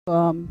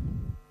um,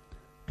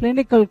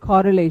 clinical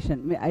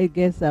correlation. I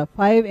guess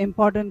 5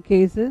 important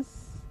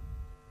cases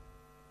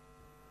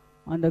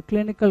on the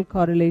clinical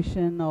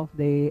correlation of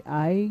the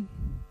eye.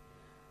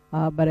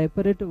 But I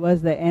put it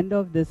towards the end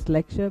of this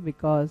lecture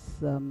because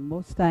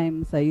most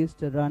times I used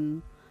to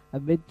run a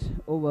bit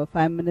over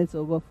 5 minutes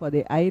over for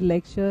the eye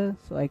lecture,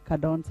 so I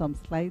cut down some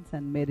slides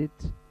and made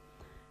it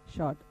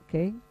short.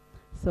 Okay,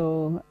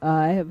 so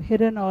I have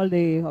hidden all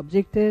the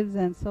objectives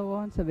and so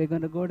on, so we're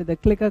going to go to the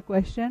clicker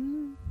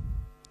question.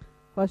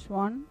 First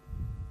one.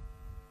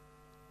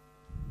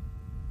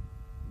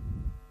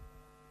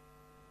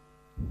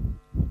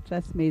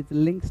 Trust me, it's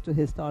links to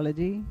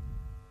histology.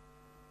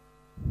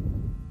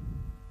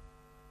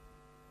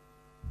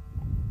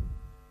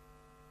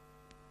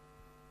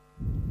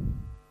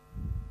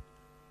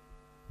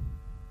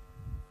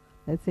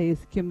 Let's say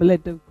it's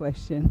cumulative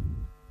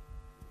question.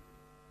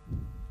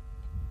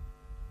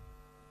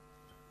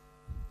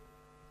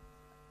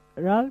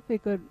 Ralph, you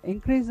could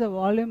increase the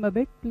volume a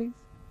bit, please.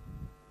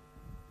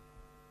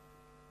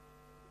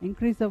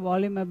 Increase the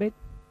volume a bit.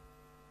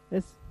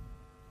 Yes.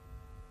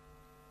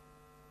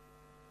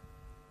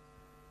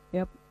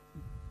 Yep.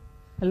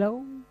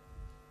 Hello?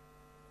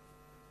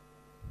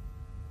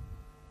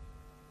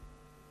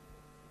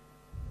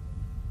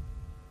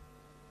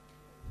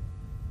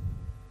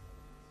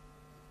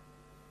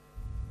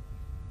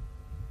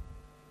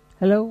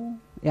 Hello?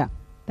 Yeah,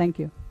 thank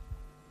you.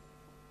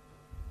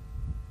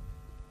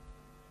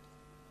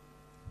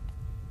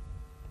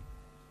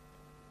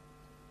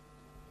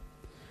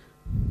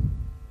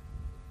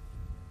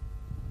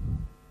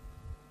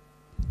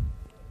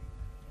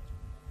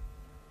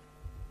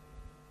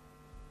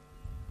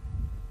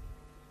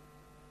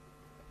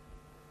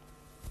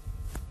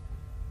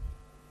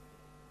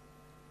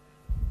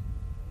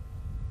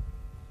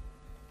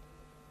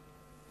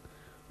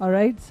 All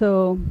right,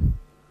 so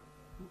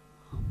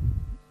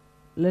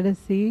let us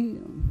see.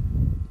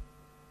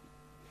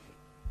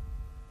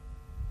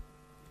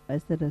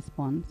 Where's the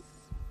response?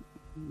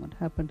 What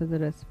happened to the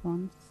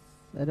response?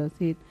 I don't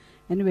see it.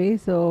 Anyway,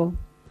 so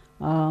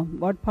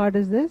what part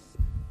is this?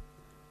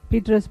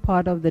 Petrous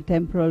part of the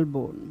temporal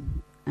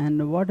bone.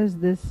 And what is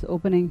this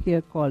opening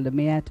here called? The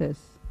meatus.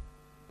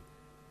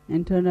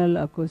 Internal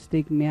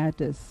acoustic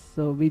meatus.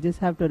 So we just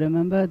have to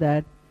remember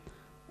that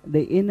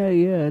the inner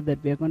ear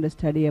that we are going to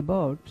study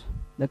about,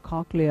 the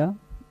cochlea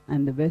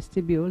and the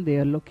vestibule, they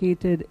are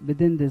located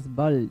within this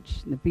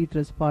bulge, the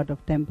petrous part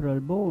of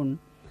temporal bone,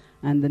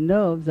 and the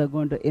nerves are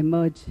going to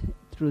emerge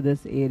through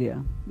this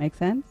area. Make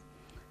sense?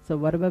 So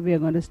whatever we are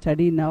going to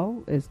study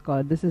now is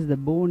called, this is the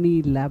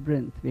bony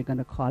labyrinth, we're going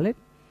to call it,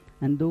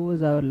 and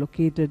those are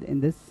located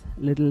in this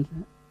little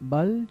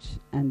bulge,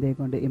 and they're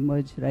going to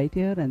emerge right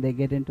here, and they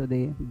get into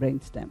the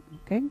brainstem.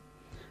 Okay?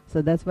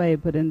 So that's why I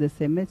put in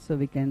this image so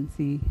we can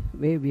see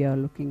where we are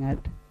looking at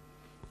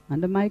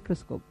under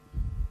microscope.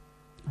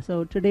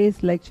 So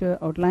today's lecture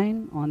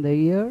outline on the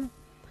ear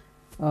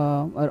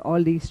are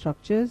all these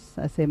structures.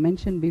 As I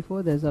mentioned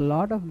before, there's a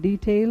lot of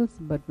details,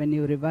 but when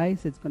you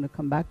revise, it's going to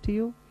come back to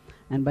you.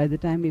 And by the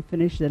time you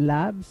finish the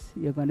labs,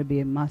 you're going to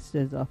be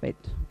masters of it.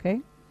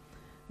 Okay?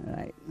 All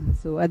right.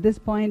 So at this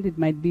point, it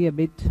might be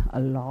a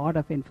lot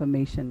of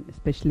information,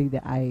 especially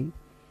the eye.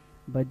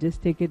 But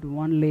just take it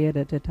one layer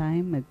at a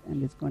time,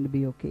 and it's going to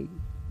be okay.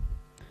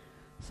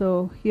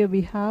 So here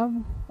we have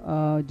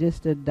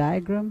just a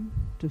diagram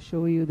to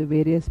show you the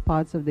various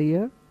parts of the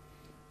ear.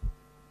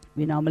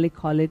 We normally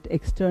call it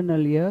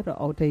external ear or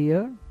outer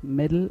ear,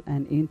 middle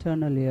and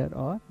internal ear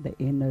or the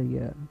inner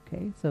ear.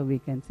 Okay, so we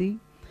can see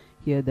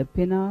here the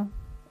pinna,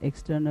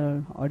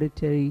 external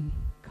auditory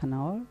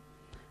canal,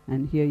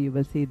 and here you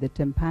will see the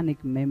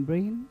tympanic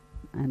membrane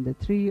and the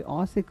 3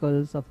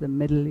 ossicles of the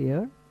middle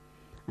ear.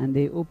 And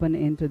they open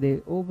into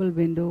the oval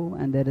window,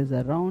 and there is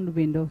a round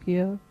window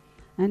here,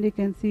 and you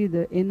can see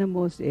the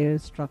innermost ear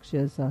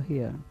structures are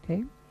here.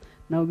 Okay,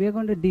 now we are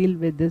going to deal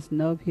with this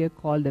nerve here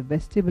called the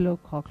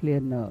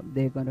vestibulocochlear nerve.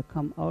 They're going to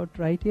come out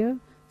right here.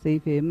 So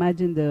if you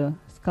imagine the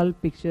skull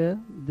picture,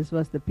 this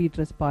was the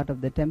petrous part of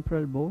the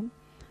temporal bone,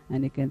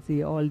 and you can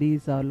see all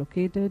these are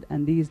located,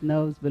 and these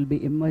nerves will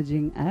be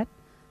emerging at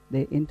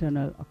the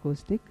internal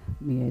acoustic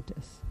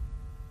meatus.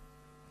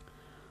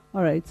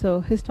 Alright,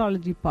 so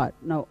histology part.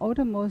 Now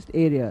outermost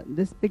area,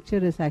 this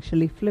picture is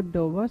actually flipped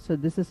over, so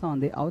this is on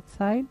the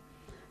outside,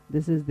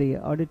 this is the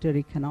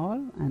auditory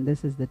canal, and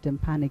this is the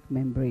tympanic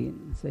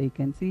membrane. So you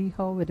can see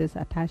how it is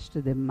attached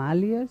to the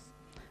malleus,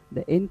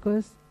 the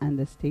incus and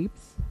the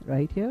stapes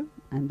right here,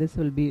 and this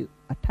will be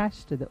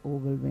attached to the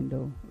oval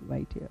window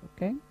right here.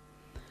 Okay,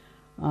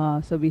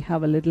 so we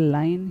have a little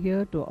line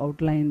here to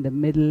outline the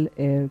middle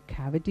ear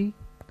cavity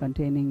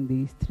containing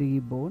these 3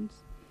 bones.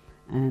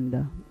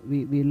 And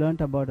we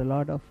learnt about a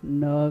lot of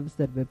nerves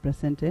that were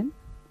present in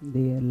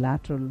the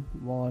lateral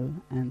wall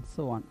and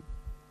so on.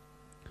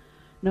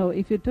 Now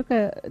if you took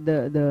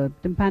the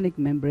tympanic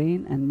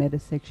membrane and made a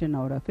section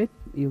out of it,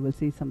 you will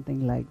see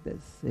something like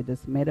this. It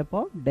is made up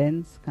of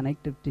dense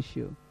connective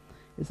tissue.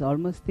 It's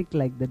almost thick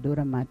like the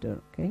dura mater.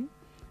 Okay?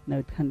 Now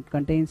it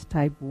contains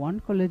type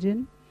 1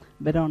 collagen,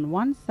 but on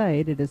one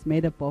side it is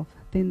made up of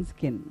thin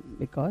skin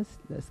because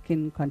the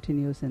skin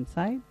continues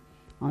inside.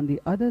 On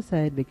the other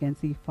side, we can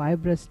see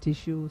fibrous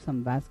tissue,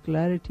 some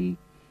vascularity,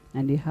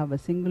 and you have a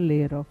single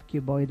layer of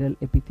cuboidal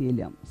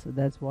epithelium. So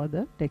that's what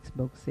the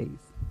textbook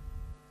says.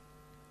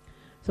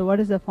 So what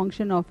is the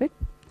function of it?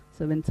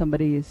 So when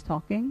somebody is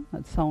talking,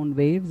 sound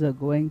waves are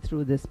going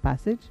through this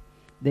passage.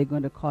 They're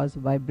going to cause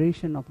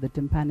vibration of the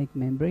tympanic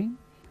membrane,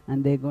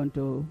 and they're going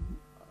to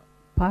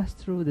pass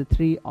through the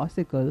three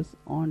ossicles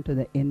onto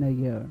the inner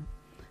ear.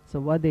 So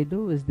what they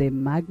do is they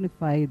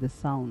magnify the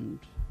sound,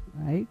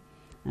 right?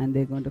 And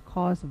they're going to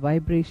cause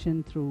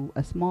vibration through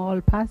a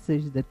small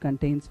passage that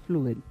contains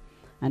fluid,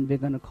 and we're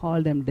going to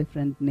call them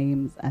different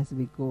names as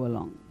we go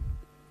along.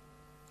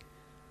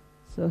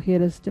 So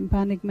here is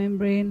tympanic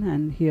membrane,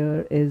 and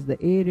here is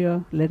the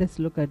area. Let us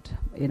look at,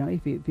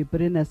 if you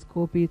put in a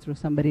scopy through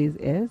somebody's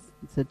ears,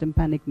 the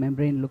tympanic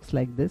membrane looks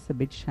like this, a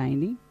bit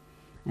shiny,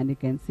 and you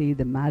can see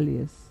the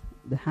malleus,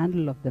 the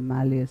handle of the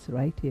malleus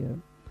right here,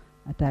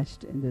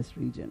 attached in this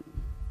region.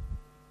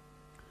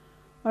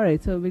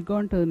 Alright, so we go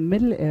on to the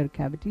middle ear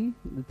cavity,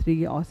 the three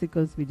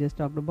ossicles we just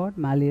talked about,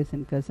 malleus,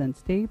 incus, and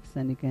stapes,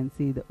 and you can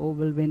see the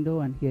oval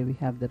window, and here we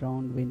have the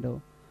round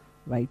window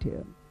right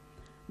here.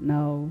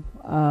 Now,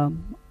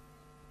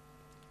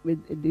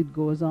 it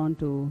goes on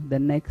to the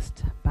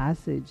next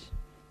passage.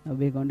 Now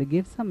we're going to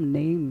give some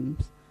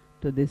names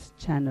to these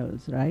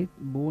channels, right?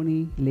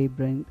 Bony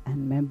labyrinth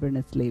and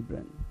membranous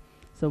labyrinth.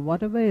 So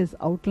whatever is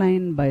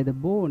outlined by the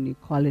bone, you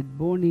call it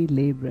bony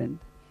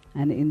labyrinth,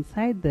 and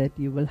inside that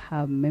you will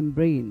have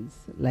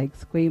membranes like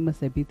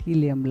squamous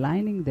epithelium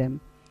lining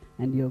them,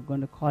 and you're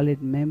going to call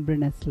it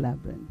membranous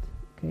labyrinth.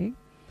 Okay,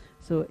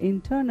 so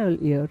internal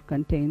ear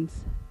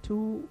contains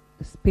two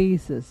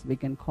spaces we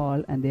can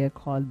call, and they are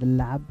called the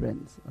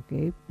labyrinths.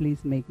 Okay,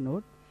 please make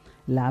note: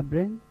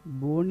 labyrinth,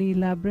 bony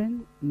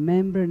labyrinth,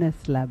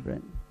 membranous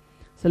labyrinth.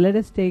 So let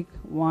us take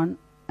one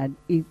at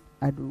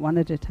one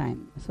at a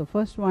time. So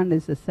first one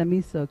is the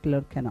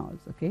semicircular canals.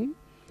 Okay,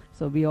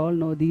 so we all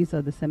know these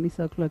are the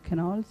semicircular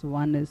canals.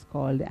 One is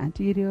called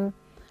anterior,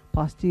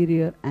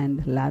 posterior,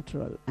 and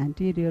lateral.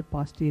 Anterior,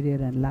 posterior,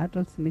 and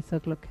lateral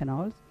semicircular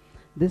canals.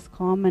 This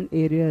common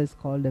area is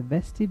called a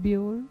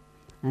vestibule,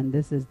 and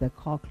this is the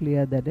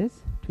cochlea that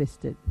is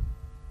twisted.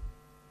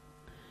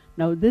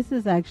 Now this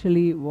is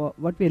actually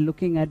what we're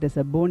looking at is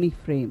a bony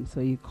frame, so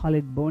you call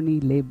it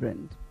bony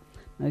labyrinth.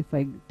 Now if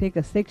I take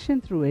a section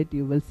through it,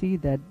 you will see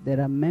that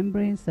there are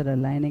membranes that are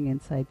lining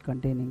inside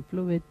containing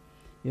fluid.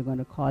 You're going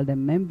to call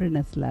them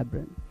membranous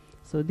labyrinth.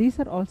 So these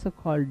are also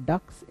called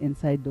ducts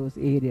inside those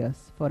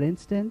areas. For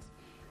instance,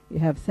 you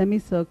have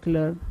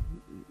semicircular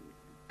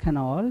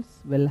canals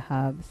will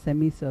have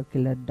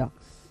semicircular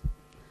ducts.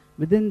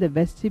 Within the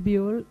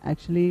vestibule,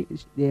 actually,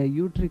 they are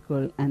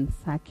utricle and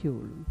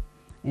saccule.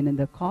 And in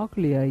the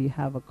cochlea, you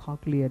have a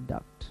cochlear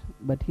duct.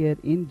 But here,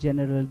 in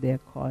general, they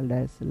are called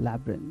as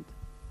labyrinth.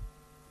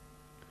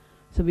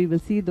 So we will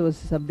see those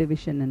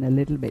subdivision in a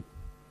little bit.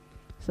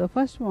 So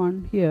first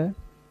one here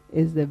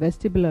is the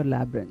vestibular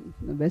labyrinth.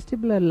 The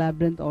vestibular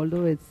labyrinth,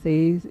 although it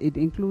says it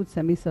includes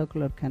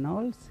semicircular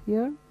canals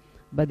here,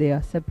 but they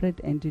are separate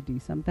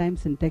entities.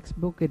 Sometimes in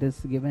textbook it is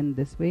given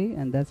this way,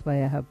 and that's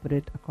why I have put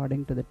it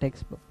according to the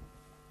textbook.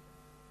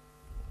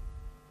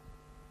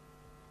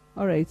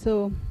 Alright,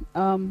 so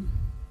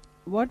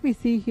what we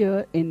see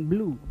here in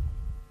blue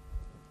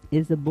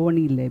is the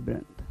bony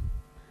labyrinth.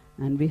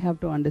 And we have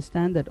to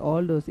understand that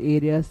all those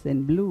areas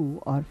in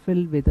blue are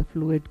filled with a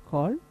fluid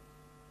called,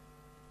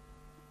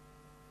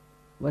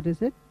 what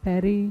is it?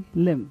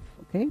 Perilymph.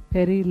 Okay,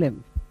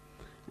 perilymph.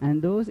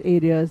 And those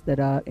areas that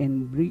are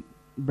in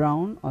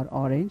brown or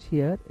orange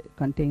here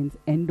contains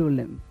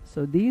endolymph.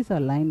 So these are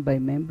lined by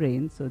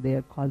membranes, so they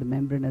are called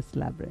membranous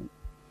labyrinth.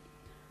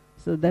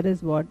 So that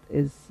is what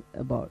is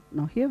about.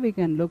 Now here we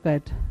can look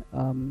at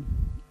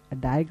a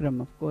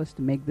diagram, of course,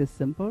 to make this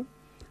simple.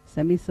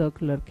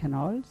 Semicircular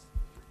canals,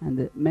 and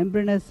the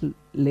membranous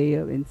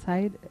layer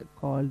inside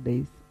called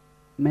the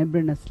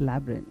membranous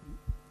labyrinth.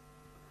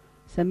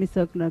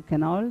 Semicircular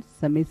canals,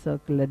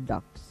 semicircular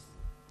ducts.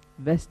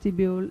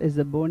 Vestibule is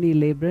the bony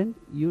labyrinth,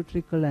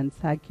 utricle and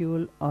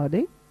saccule are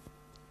the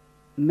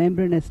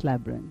membranous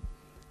labyrinth.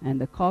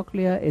 And the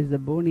cochlea is the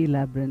bony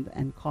labyrinth,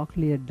 and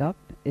cochlear duct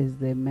is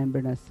the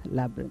membranous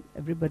labyrinth.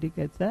 Everybody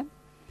gets that?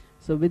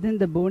 So within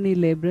the bony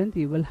labyrinth,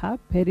 you will have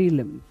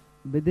perilymph.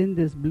 Within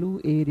this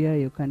blue area,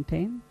 you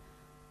contain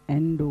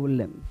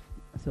endolymph.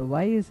 So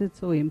why is it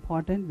so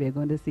important? We're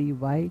going to see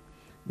why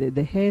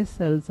the hair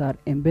cells are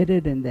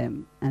embedded in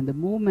them, and the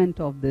movement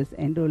of this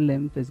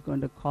endolymph is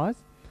going to cause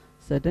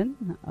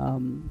certain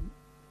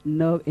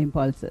nerve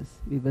impulses.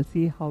 We will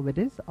see how it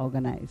is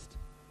organized.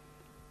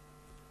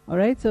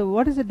 Alright, so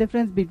what is the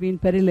difference between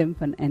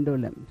perilymph and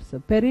endolymph?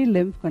 So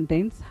perilymph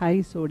contains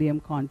high sodium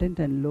content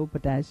and low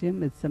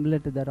potassium. It's similar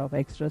to that of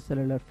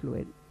extracellular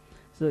fluid.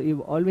 So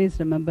you always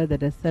remember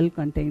that a cell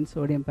contains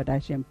sodium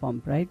potassium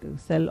pump, right? A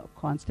cell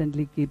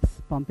constantly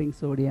keeps pumping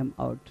sodium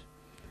out.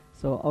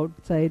 So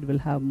outside will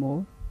have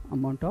more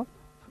amount of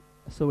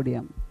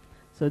sodium.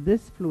 So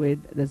this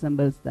fluid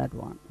resembles that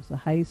one. So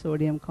high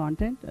sodium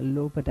content,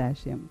 low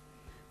potassium.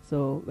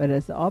 So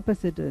whereas the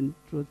opposite in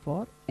truth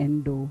for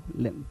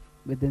endolymph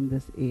within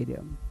this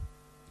area.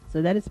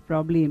 So that is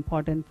probably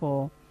important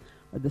for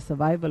the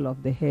survival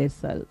of the hair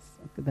cells,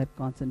 okay, that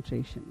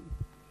concentration.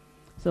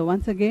 So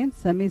once again,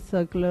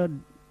 semicircular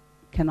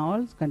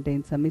canals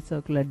contain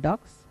semicircular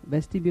ducts,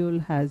 vestibule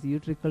has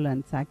utricle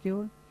and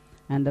saccule,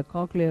 and the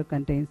cochlear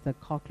contains the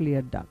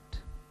cochlear duct.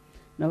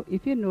 Now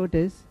if you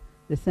notice,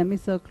 the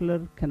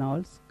semicircular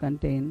canals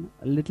contain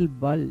a little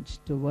bulge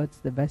towards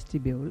the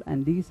vestibule,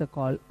 and these are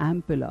called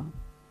ampulla.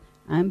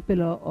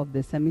 Ampulla of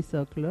the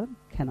semicircular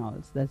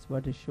canals, that's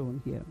what is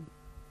shown here.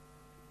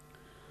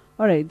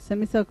 Alright,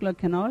 semicircular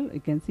canal,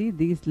 you can see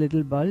these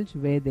little bulge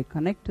where they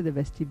connect to the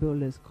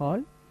vestibule is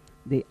called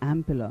the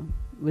ampulla.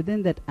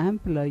 Within that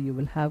ampulla you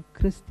will have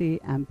cristae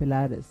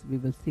ampullaris. We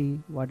will see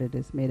what it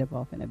is made up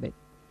of in a bit.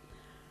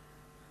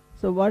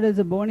 So what does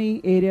the bony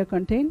area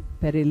contain?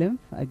 Perilymph.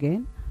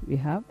 Again, we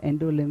have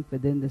endolymph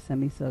within the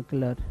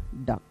semicircular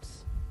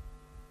ducts.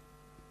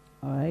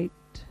 Alright,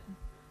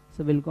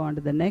 so we'll go on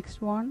to the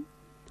next one.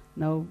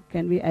 Now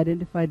can we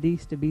identify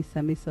these to be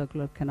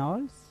semicircular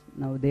canals?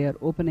 Now they are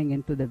opening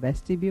into the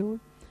vestibule,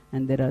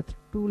 and there are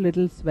two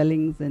little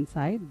swellings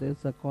inside.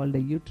 Those are called the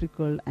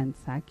utricle and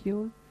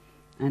saccule,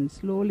 and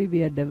slowly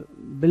we are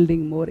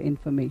building more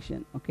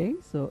information. Okay,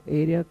 so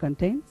area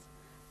contains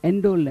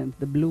endolymph,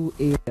 the blue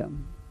area.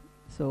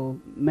 So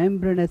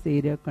membranous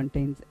area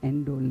contains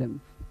endolymph,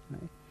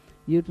 right?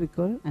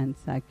 Utricle and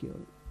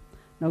saccule.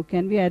 Now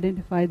can we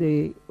identify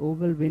the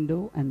oval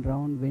window and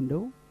round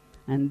window?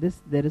 And this,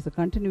 there is a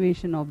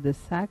continuation of the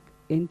sac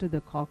into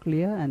the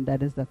cochlea, and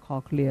that is the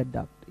cochlear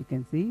duct. You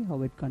can see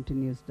how it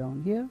continues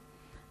down here,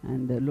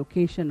 and the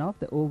location of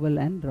the oval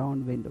and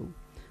round window.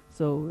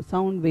 So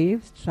sound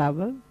waves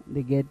travel,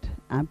 they get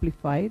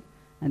amplified,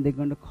 and they're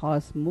going to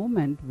cause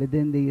movement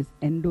within this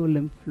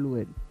endolymph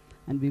fluid,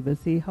 and we will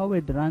see how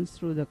it runs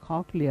through the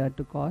cochlea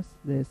to cause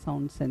the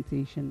sound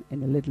sensation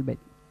in a little bit.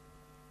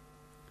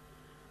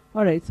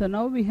 Alright, so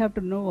now we have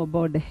to know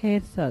about the hair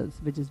cells,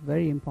 which is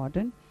very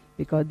important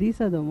because these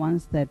are the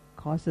ones that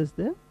causes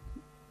the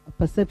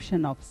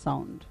perception of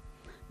sound.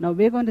 Now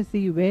we're going to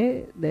see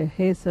where the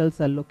hair cells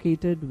are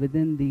located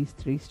within these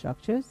three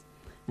structures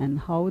and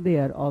how they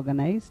are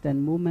organized,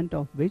 and movement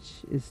of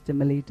which is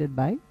stimulated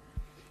by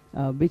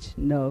which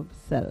nerve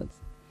cells.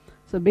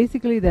 So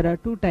basically there are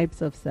two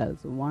types of cells.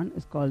 One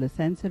is called the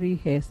sensory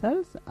hair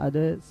cells,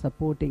 other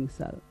supporting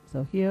cell.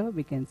 So here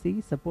we can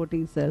see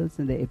supporting cells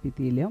in the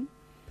epithelium,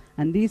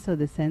 and these are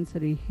the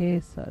sensory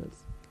hair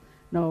cells.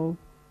 Now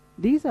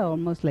these are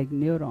almost like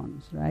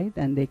neurons, right?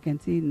 And they can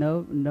see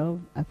nerve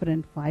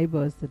afferent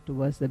fibers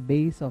towards the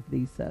base of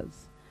these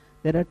cells.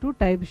 There are two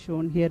types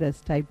shown here as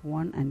type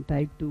 1 and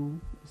type 2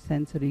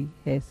 sensory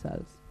hair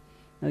cells.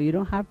 Now you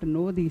don't have to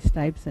know these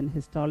types in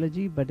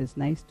histology, but it's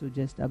nice to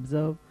just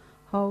observe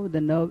how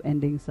the nerve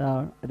endings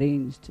are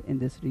arranged in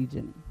this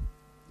region.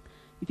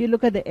 If you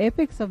look at the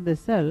apex of the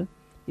cell,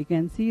 you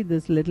can see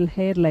this little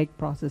hair-like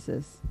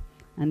processes,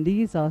 and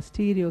these are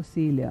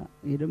stereocilia.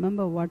 You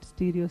remember what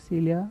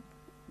stereocilia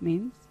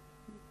means?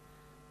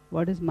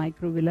 What is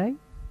microvilli?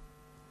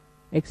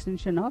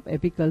 Extension of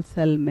apical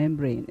cell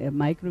membrane. A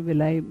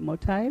microvilli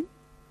motile?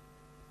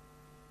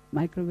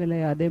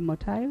 Microvilli, are they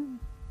motile?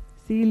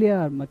 Cilia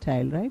are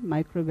motile, right?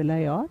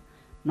 Microvilli are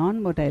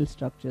non-motile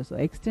structures. So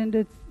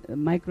extended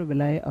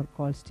microvilli are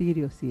called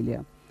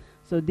stereocilia.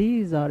 So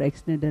these are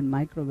extended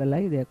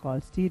microvilli, they are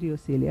called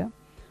stereocilia.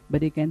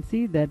 But you can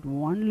see that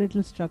one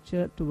little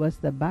structure towards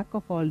the back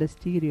of all the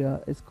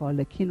stereo is called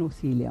a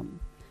kinocilium,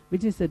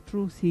 which is a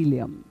true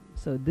cilium.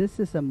 So this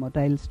is a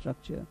motile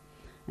structure,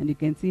 and you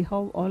can see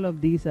how all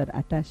of these are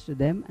attached to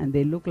them, and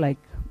they look like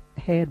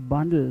hair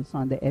bundles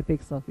on the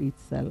apex of each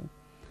cell.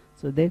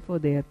 So therefore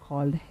they are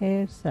called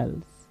hair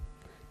cells.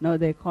 Now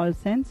they are called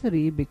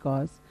sensory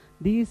because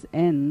these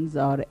ends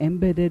are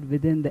embedded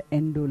within the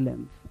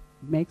endolymph.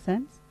 Make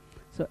sense?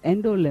 So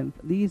endolymph,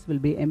 these will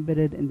be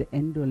embedded in the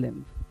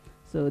endolymph.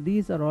 So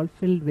these are all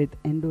filled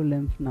with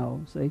endolymph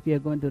now. So if you are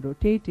going to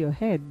rotate your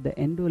head, the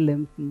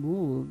endolymph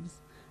moves,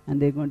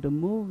 and they're going to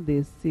move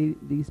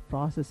these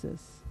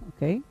processes.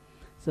 Okay,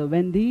 so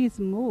when these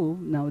move,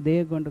 now they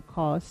are going to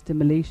cause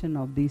stimulation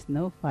of these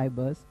nerve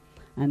fibers,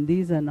 and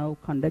these are now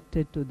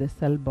conducted to the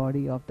cell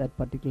body of that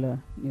particular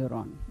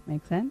neuron.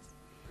 Make sense?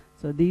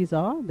 So these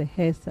are the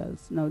hair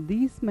cells. Now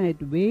these might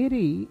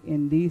vary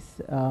in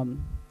these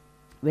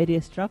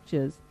various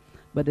structures,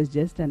 but it's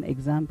just an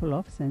example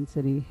of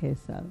sensory hair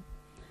cell.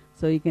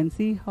 So you can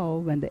see how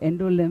when the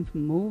endolymph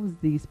moves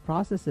these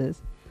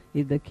processes,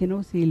 if the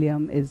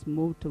kinocilium is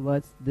moved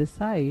towards this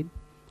side,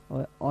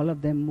 or all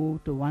of them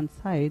move to one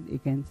side, you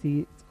can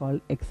see it's called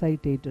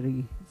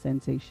excitatory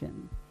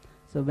sensation.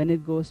 So when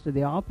it goes to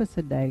the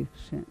opposite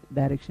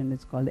direction,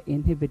 it's called the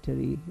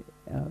inhibitory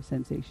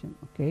sensation.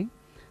 Okay,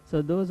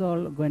 so those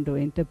are going to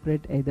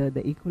interpret either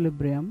the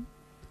equilibrium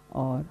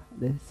or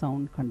the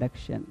sound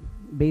conduction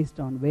based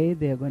on where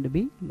they are going to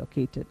be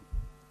located.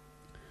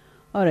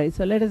 Alright,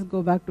 so let us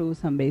go back to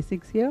some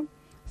basics here.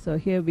 So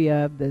here we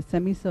have the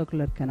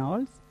semicircular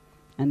canals,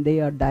 and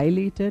they are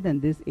dilated,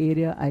 and this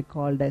area I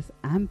called as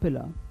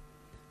ampulla.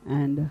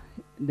 And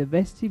the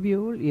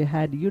vestibule, you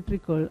had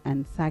utricle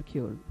and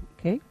saccule.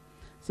 Okay,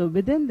 so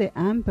within the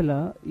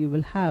ampulla, you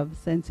will have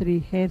sensory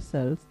hair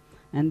cells,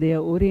 and they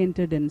are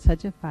oriented in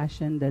such a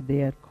fashion that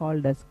they are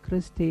called as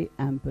cristae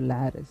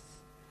ampullaris.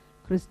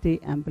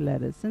 Cristae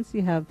ampullaris. Since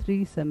you have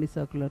 3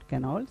 semicircular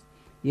canals,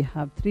 you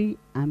have 3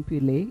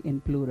 ampullae in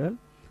plural,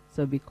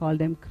 so we call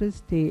them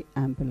cristae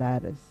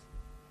ampullaris.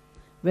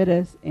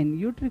 Whereas in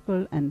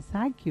utricle and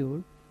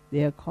saccule,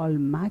 they are called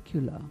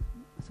macula.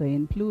 So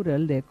in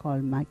plural, they are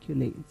called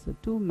maculae. So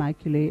 2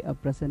 maculae are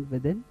present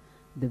within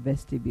the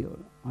vestibule.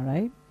 All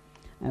right.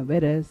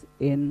 Whereas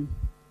in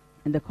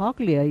the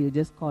cochlea, you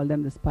just call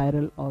them the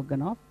spiral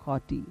organ of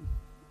Corti,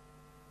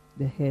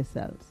 the hair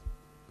cells.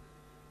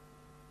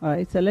 All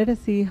right. So let us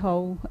see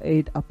how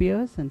it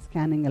appears in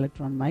scanning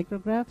electron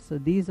micrograph. So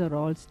these are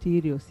all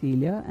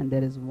stereocilia, and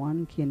there is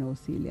 1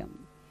 kinocilium.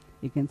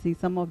 You can see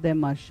some of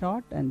them are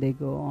short, and they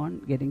go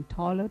on getting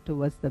taller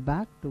towards the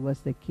back,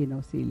 towards the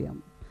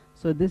kinocilium.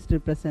 So this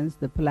represents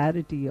the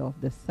polarity of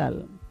the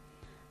cell.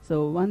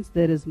 So once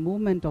there is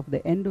movement of the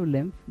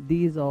endolymph,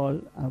 these all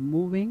are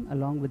moving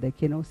along with the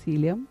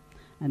kinocilium,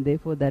 and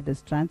therefore that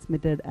is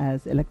transmitted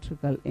as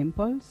electrical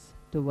impulse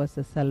towards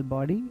the cell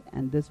body,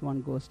 and this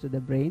one goes to the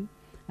brain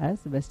as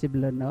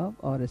vestibular nerve,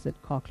 or is it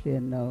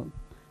cochlear nerve,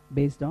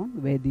 based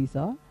on where these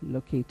are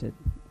located.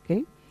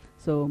 Okay,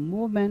 so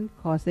movement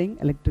causing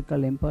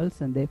electrical impulse,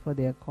 and therefore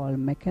they are called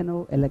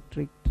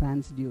mechanoelectric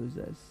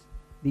transducers,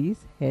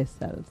 these hair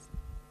cells.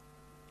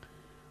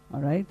 All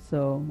right,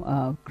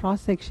 so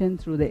cross section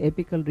through the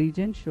apical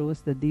region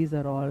shows that these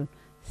are all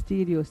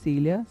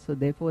stereocilia, so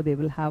therefore they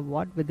will have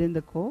what within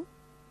the core?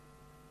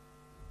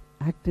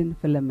 Actin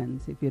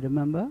filaments. If you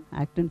remember,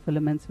 actin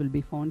filaments will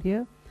be found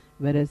here,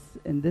 whereas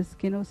in this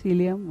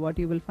kinocilium, what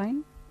you will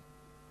find?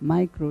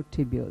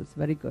 Microtubules.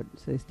 Very good.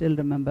 So you still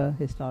remember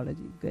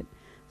histology. Good.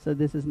 So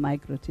this is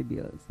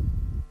microtubules.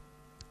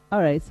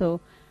 All right, so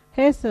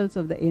hair cells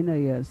of the inner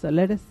ear. So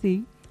let us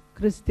see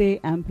cristae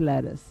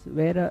ampullaris.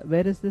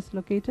 Where is this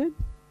located?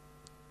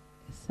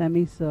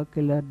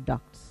 Semicircular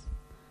ducts,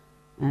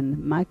 and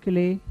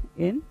maculae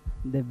in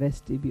the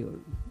vestibule.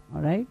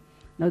 All right.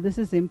 Now this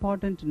is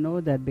important to know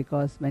that,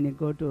 because when you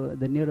go to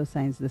the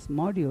neuroscience this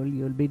module,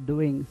 you will be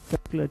doing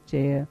circular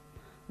chair,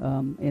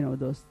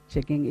 those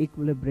checking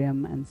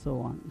equilibrium and so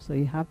on. So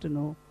you have to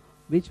know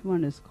which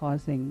one is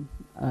causing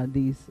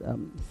these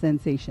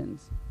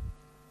sensations.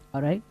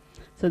 All right.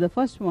 So the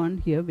first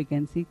one here, we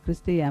can see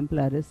cristae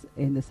ampullaris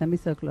in the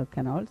semicircular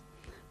canals,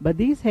 but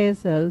these hair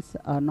cells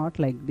are not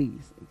like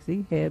these. You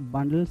see, hair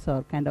bundles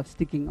are kind of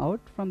sticking out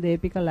from the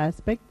apical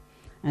aspect,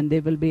 and they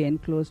will be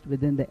enclosed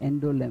within the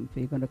endolymph.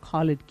 We're going to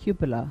call it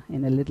cupula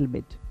in a little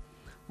bit.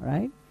 All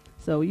right.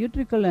 So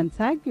utricle and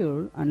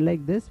saccule,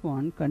 unlike this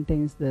one,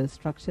 contains the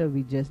structure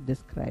we just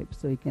described.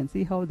 So you can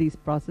see how these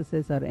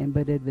processes are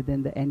embedded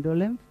within the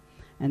endolymph,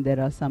 and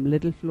there are some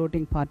little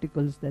floating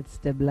particles that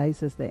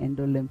stabilizes the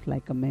endolymph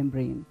like a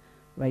membrane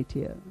right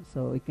here.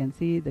 So you can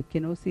see the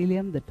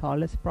kinocilium, the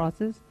tallest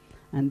process,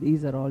 and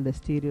these are all the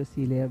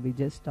stereocilia we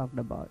just talked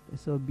about.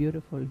 So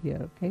beautiful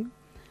here. Okay.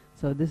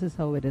 So this is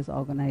how it is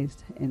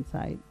organized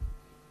inside.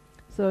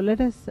 So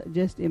let us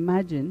just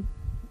imagine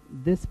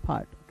this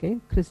part. Okay,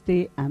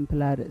 cristae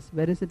ampullaris.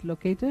 Where is it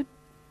located?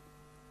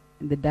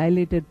 In the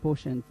dilated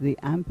portions, the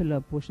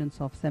ampullar portions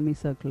of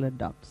semicircular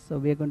ducts. So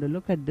we are going to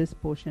look at this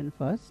portion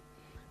first,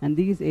 and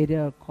these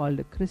areas are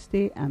called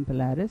cristae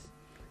ampullaris.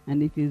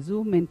 And if you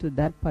zoom into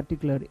that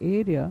particular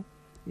area,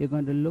 you're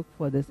going to look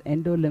for this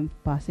endolymph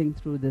passing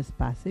through this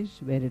passage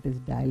where it is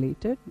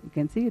dilated. You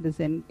can see it is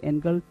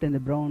engulfed in the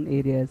brown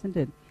area, isn't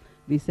it?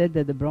 We said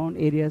that the brown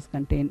areas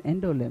contain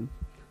endolymph.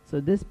 So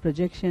this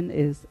projection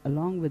is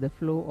along with the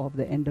flow of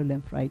the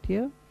endolymph right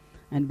here,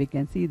 and we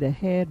can see the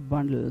hair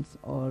bundles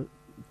or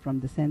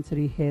from the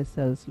sensory hair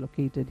cells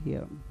located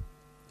here.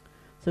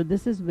 So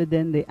this is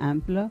within the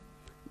ampulla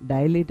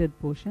dilated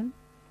portion,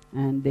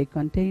 and they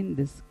contain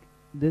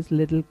this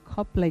little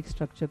cup-like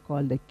structure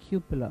called the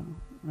cupula,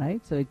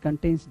 right? So it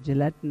contains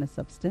gelatinous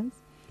substance,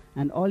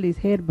 and all these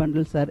hair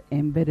bundles are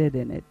embedded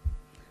in it.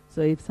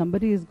 So if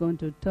somebody is going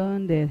to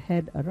turn their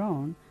head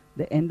around,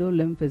 the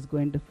endolymph is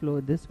going to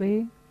flow this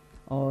way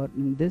or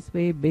in this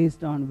way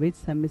based on which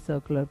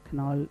semicircular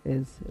canal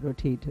is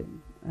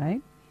rotating,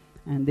 right?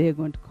 And they are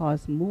going to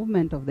cause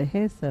movement of the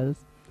hair cells,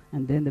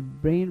 and then the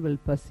brain will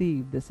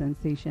perceive the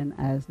sensation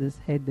as this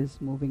head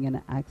is moving in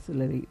an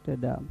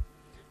accelerated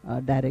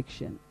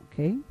direction.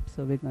 Okay,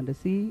 so we're going to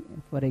see,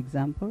 for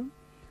example,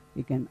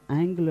 you can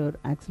angular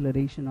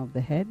acceleration of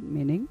the head,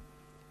 meaning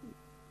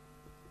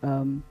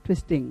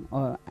twisting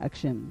or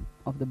action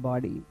of the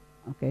body.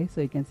 Okay,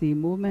 so you can see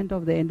movement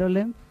of the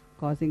endolymph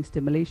causing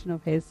stimulation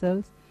of hair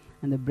cells,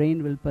 and the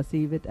brain will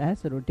perceive it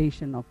as a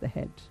rotation of the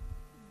head,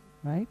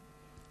 right?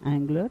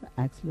 Angular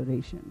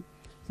acceleration.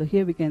 So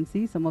here we can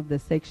see some of the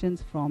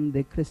sections from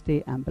the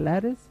cristae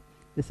ampullaris.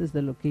 This is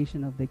the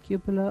location of the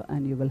cupula,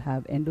 and you will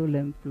have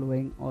endolymph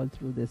flowing all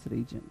through this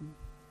region.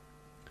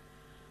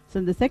 So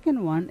the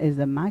second one is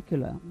the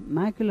macula.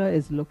 Macula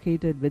is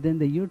located within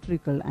the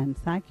utricle and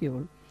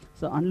saccule.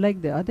 So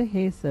unlike the other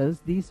hair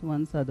cells, these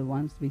ones are the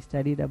ones we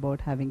studied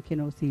about having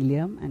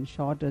kinocilium and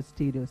shorter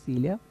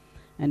stereocilia.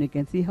 And you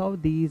can see how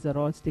these are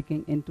all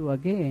sticking into,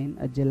 again,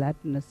 a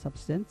gelatinous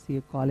substance.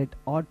 You call it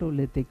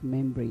autolytic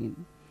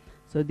membrane.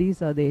 So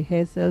these are the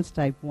hair cells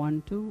type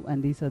 1, 2,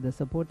 and these are the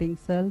supporting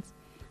cells.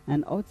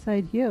 And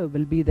outside here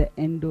will be the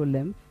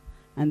endolymph.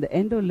 And the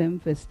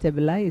endolymph is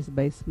stabilized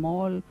by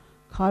small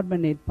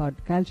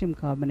calcium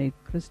carbonate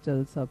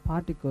crystals or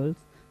particles.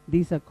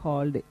 These are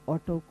called the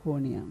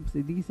autoconia.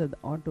 So these are the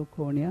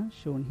autoconia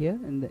shown here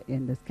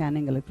in the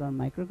scanning electron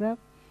micrograph,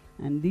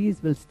 and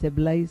these will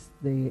stabilize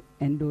the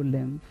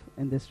endolymph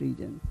in this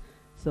region.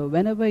 So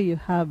whenever you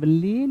have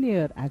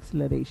linear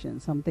acceleration,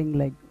 something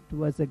like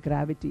towards the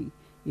gravity,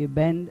 you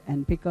bend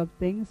and pick up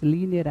things,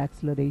 linear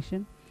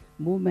acceleration,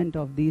 movement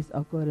of these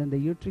occur in the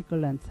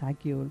utricle and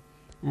saccule,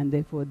 and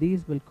therefore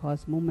these will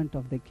cause movement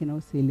of the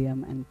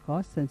kinocilium and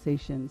cause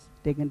sensations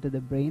taken to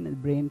the brain. The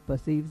brain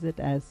perceives it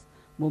as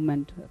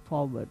movement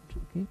forward,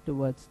 okay,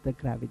 towards the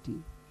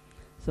gravity.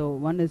 So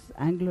one is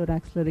angular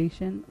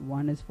acceleration,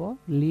 one is for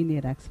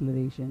linear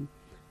acceleration,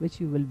 which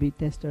you will be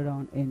tested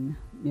on in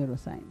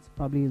neuroscience.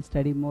 Probably you'll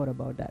study more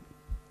about that.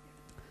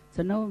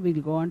 So now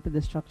we'll go on to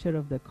the structure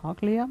of the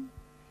cochlea.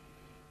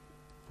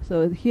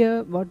 So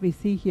here, what we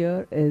see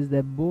here is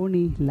the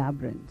bony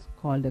labyrinth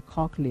called the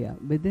cochlea.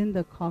 Within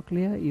the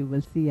cochlea, you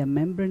will see a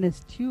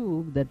membranous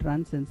tube that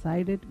runs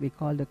inside it. We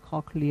call the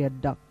cochlear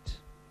duct,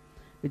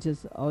 which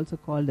is also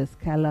called the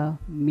scala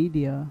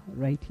media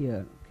right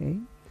here, okay?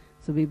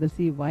 So we will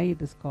see why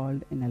it is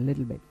called in a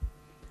little bit.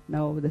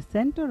 Now the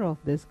center of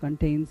this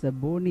contains a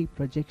bony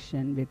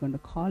projection. We're going to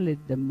call it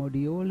the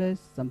modiolus.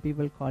 Some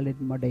people call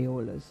it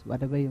modiolus,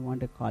 whatever you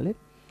want to call it.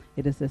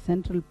 It is a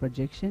central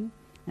projection,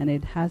 and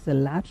it has a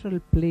lateral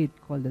plate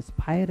called the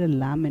spiral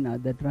lamina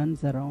that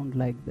runs around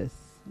like this,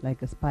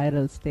 like a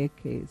spiral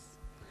staircase.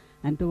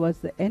 And towards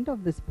the end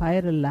of the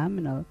spiral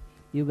lamina,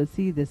 you will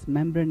see this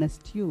membranous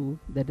tube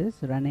that is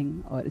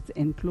running, or it's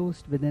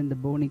enclosed within the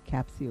bony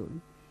capsule.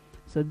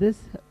 So this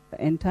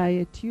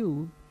entire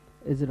tube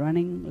is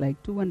running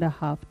like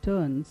 2.5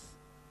 turns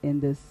in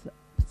this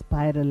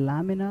spiral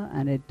lamina,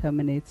 and it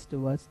terminates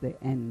towards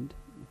the end,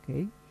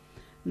 okay?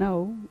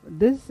 Now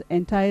this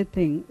entire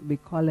thing we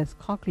call as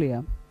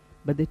cochlea,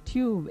 but the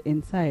tube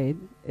inside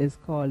is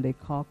called a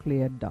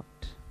cochlear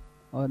duct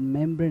or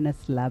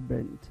membranous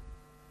labyrinth.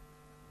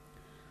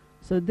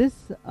 So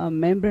this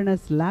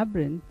membranous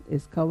labyrinth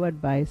is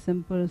covered by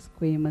simple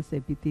squamous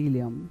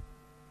epithelium,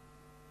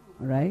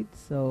 right?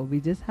 So we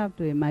just have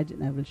to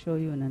imagine, I will show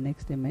you in the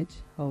next image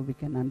how we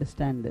can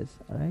understand this,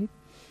 all right?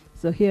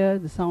 So here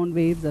the sound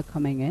waves are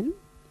coming in.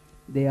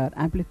 They are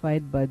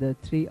amplified by the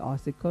 3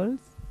 ossicles,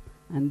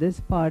 and this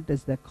part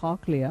is the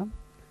cochlea.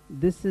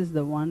 This is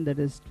the one that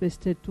is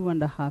twisted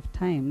 2.5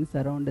 times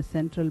around a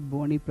central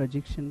bony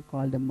projection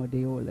called the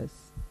modiolus.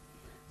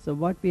 So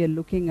what we are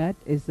looking at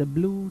is the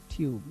blue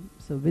tube.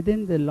 So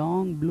within the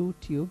long blue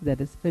tube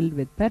that is filled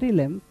with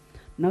perilymph,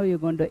 now you're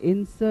going to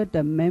insert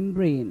a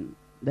membrane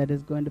that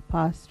is going to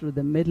pass through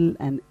the middle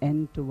and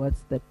end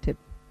towards the tip.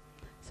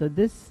 So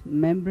this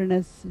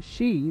membranous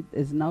sheath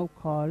is now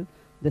called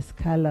the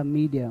scala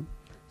media.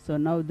 So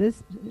now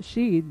this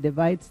sheath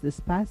divides this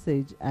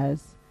passage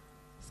as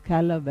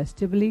scala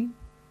vestibuli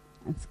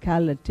and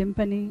scala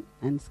tympani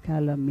and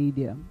scala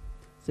media.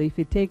 So if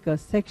you take a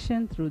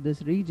section through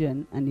this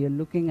region and you're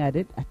looking at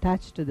it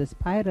attached to the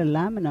spiral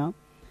lamina,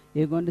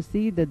 you're going to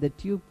see that the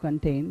tube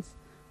contains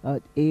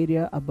an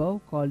area above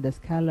called the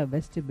scala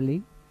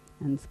vestibuli,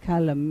 and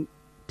scala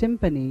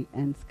tympani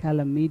and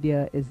scala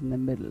media is in the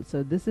middle.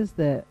 So this is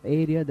the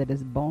area that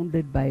is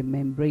bounded by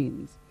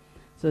membranes.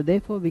 So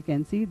therefore we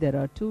can see there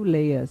are 2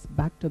 layers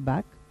back to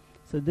back.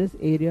 So this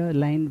area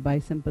lined by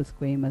simple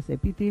squamous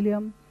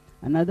epithelium,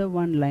 another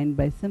one lined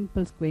by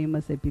simple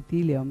squamous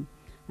epithelium,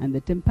 and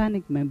the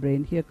tympanic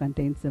membrane here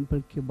contains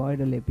simple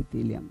cuboidal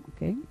epithelium,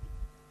 okay?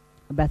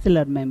 A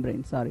basilar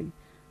membrane, sorry.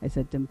 I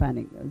said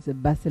tympanic, it's a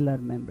basilar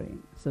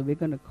membrane. So we're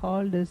going to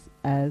call this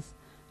as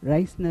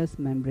Reissner's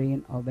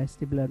membrane or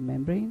vestibular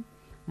membrane,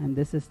 and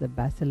this is the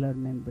basilar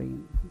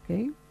membrane,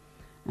 okay?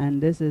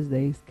 And this is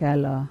the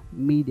scala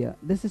media.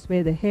 This is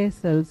where the hair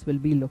cells will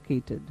be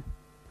located,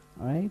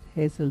 all right?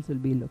 Hair cells will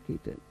be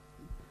located.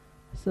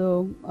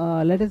 So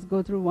let us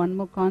go through one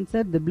more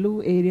concept. The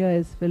blue area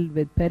is filled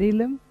with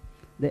perilymph.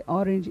 The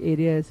orange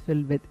area is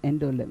filled with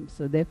endolymph.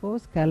 So therefore,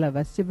 scala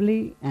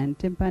vestibuli and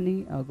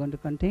tympani are going to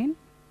contain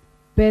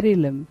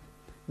perilymph,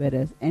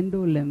 whereas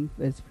endolymph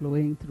is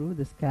flowing through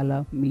the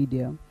scala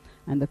media.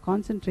 And the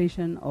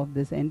concentration of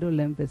this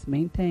endolymph is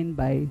maintained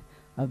by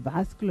a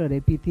vascular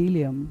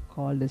epithelium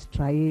called as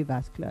striae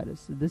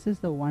vascularis. So this is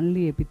the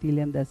only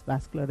epithelium that's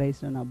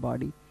vascularized in our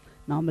body.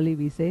 Normally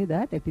we say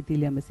that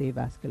epithelium is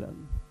avascular.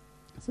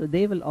 So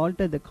they will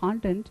alter the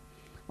content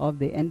of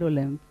the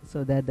endolymph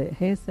so that the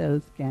hair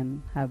cells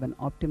can have an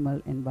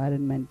optimal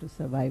environment to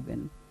survive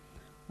in.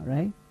 All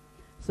right.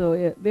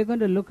 So we're going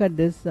to look at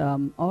this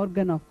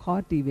organ of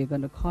Corti, we're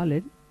going to call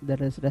it,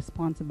 that is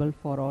responsible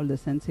for all the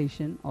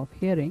sensation of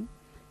hearing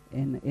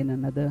in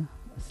another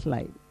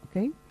slide.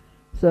 Okay.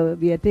 So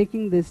we are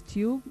taking this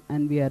tube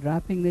and we are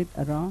wrapping it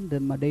around the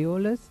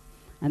modulus,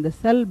 and the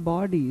cell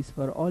bodies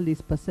for all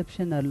these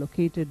perception are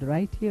located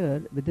right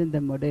here within the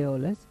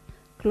modulus,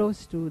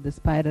 close to the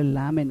spiral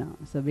lamina.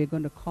 So we are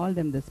going to call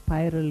them the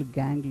spiral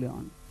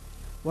ganglion.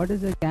 What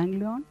is a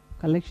ganglion?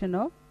 Collection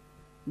of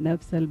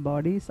nerve cell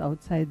bodies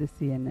outside the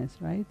CNS,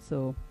 right?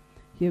 So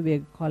here we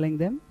are calling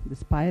them the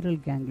spiral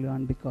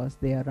ganglion because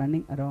they are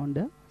running around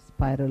the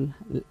spiral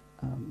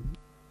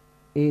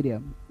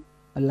area,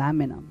 a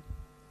lamina.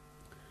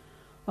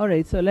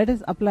 Alright, so let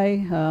us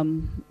apply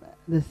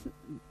this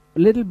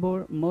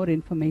little more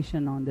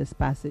information on this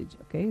passage.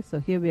 Okay, so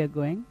here we are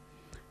going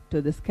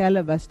to the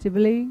scala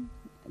vestibuli,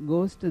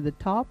 goes to the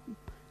top,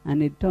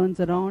 and it turns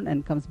around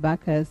and comes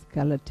back as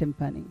scala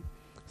tympani.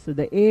 So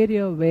the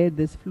area where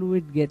this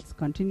fluid gets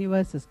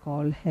continuous is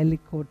called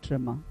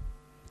helicotrema.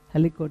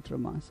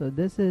 Helicotrema. So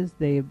this is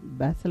the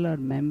basilar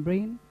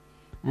membrane,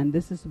 and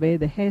this is where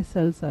the hair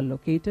cells are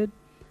located,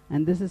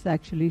 and this is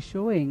actually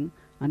showing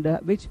under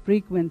which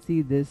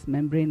frequency this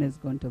membrane is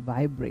going to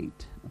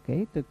vibrate,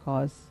 okay, to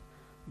cause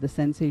the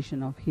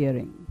sensation of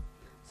hearing.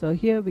 So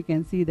here we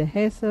can see the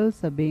hair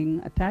cells are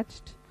being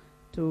attached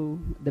to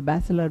the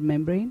basilar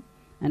membrane,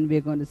 and we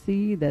are going to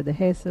see that the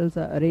hair cells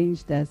are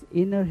arranged as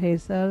inner hair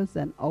cells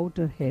and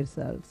outer hair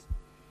cells,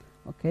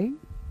 okay,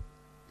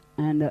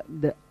 and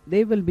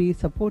they will be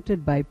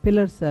supported by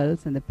pillar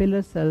cells, and the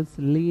pillar cells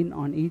lean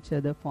on each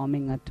other,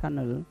 forming a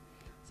tunnel.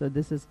 So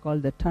this is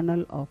called the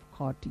tunnel of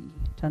Corti.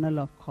 Tunnel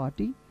of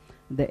Corti.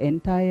 The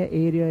entire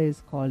area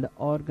is called the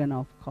organ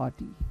of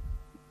Corti,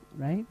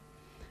 right?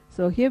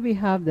 So here we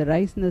have the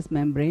Reissner's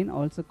membrane,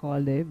 also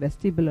called a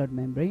vestibular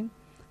membrane.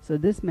 So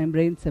this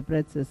membrane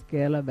separates the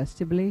scala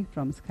vestibuli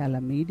from scala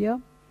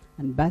media,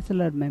 and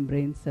basilar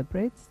membrane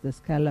separates the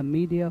scala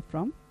media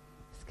from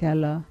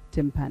scala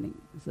tympani.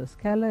 So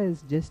scala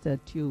is just a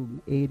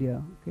tube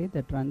area, okay,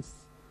 that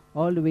runs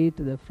all the way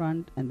to the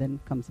front and then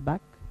comes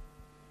back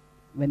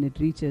when it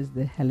reaches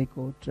the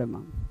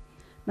helicotrema.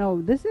 Now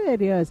this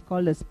area is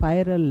called a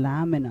spiral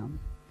lamina,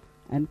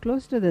 and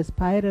close to the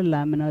spiral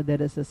lamina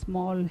there is a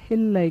small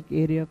hill-like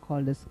area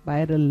called a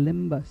spiral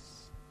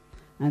limbus,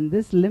 and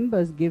this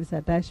limbus gives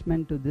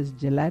attachment to this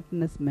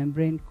gelatinous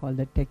membrane called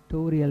the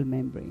tectorial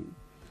membrane.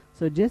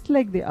 So just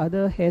like the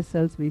other hair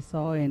cells we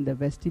saw in the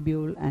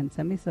vestibule and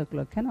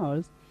semicircular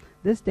canals,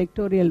 this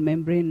tectorial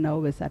membrane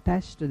now is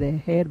attached to the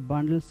hair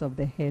bundles of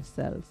the hair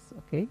cells,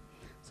 okay.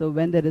 So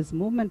when there is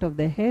movement of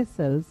the hair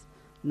cells,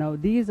 now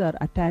these are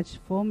attached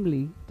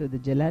firmly to the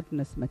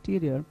gelatinous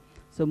material.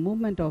 So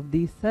movement of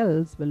these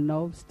cells will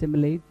now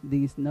stimulate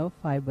these nerve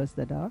fibers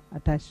that are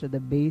attached to the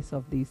base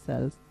of these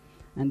cells,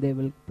 and they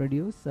will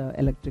produce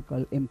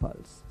electrical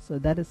impulse. So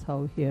that is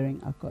how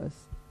hearing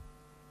occurs.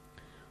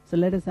 So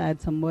let us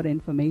add some more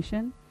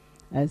information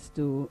as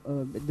to,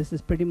 this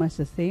is pretty much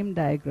the same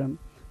diagram,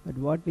 but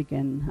what we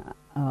can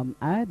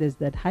add is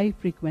that high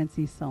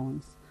frequency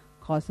sounds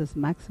causes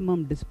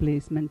maximum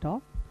displacement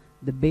of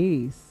the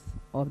base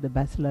of the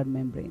basilar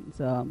membrane.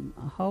 So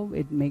how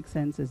it makes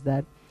sense is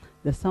that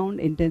the sound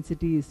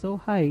intensity is so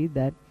high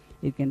that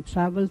it can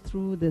travel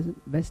through the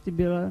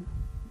vestibular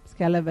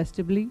scala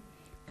vestibuli,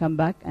 come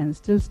back and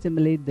still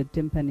stimulate the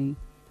tympani,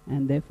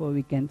 and therefore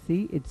we can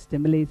see it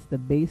stimulates the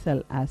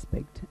basal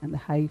aspect and the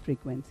high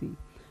frequency.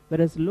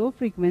 Whereas low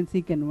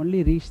frequency can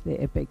only reach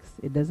the apex.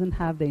 It doesn't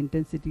have the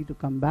intensity to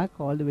come back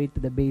all the way to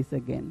the base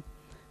again.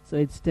 So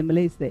it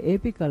stimulates the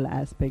apical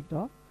aspect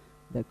of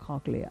the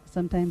cochlea.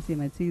 Sometimes you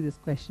might see this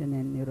question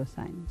in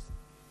neuroscience.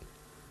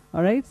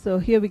 Alright, so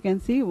here we can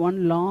see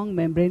one long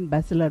membrane,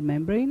 basilar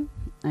membrane,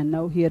 and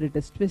now here it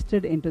is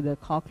twisted into the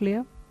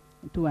cochlea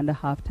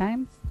 2.5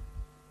 times,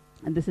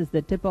 and this is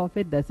the tip of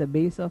it, that's the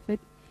base of it,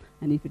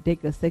 and if you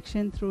take a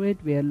section through it,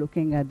 we are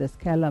looking at the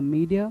scala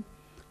media,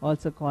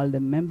 also called the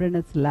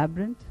membranous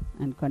labyrinth,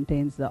 and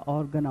contains the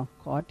organ of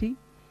Corti,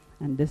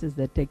 and this is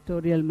the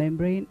tectorial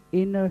membrane,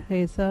 inner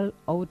hair cell,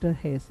 outer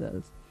hair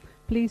cells.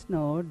 Please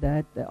note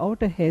that the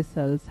outer hair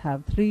cells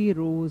have 3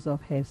 rows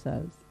of hair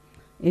cells.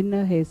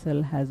 Inner hair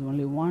cell has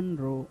only 1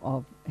 row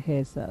of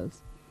hair cells.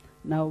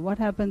 Now what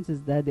happens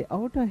is that the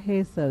outer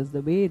hair cells,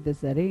 the way it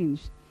is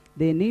arranged,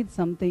 they need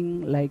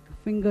something like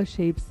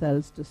finger-shaped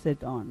cells to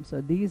sit on. So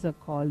these are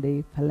called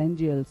the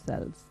phalangeal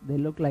cells. They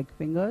look like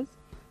fingers.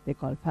 They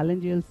call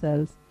phalangeal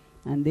cells,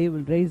 and they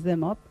will raise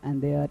them up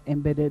and they are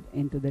embedded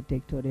into the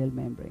tectorial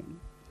membrane.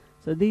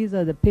 So these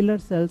are the pillar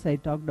cells I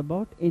talked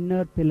about,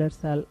 inner pillar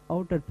cell,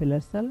 outer pillar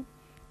cell.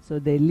 So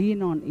they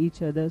lean on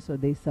each other, so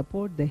they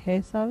support the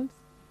hair cells,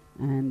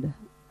 and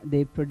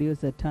they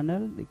produce a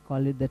tunnel. We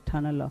call it the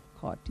tunnel of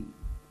Corti.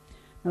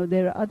 Now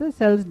there are other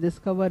cells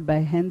discovered by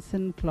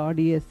Henson,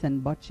 Claudius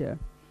and Butcher,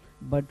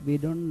 but we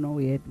don't know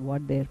yet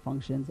what their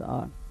functions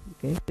are.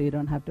 Okay, so you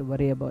don't have to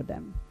worry about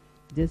them.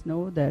 Just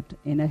know that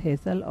inner hair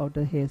cell,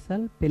 outer hair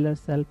cell, pillar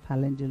cell,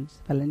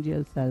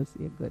 phalangeal cells,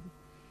 you're good.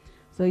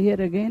 So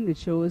here again it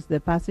shows the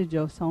passage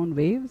of sound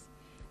waves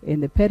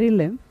in the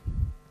perilymph,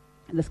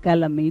 the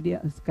scala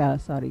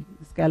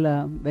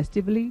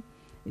vestibuli.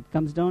 It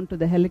comes down to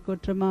the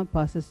helicotrema,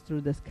 passes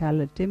through the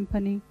scala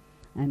tympani,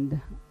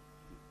 and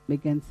we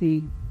can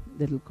see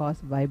that will cause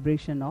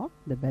vibration of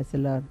the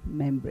basilar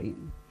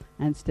membrane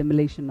and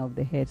stimulation of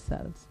the hair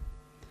cells.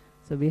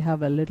 So we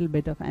have a little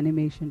bit of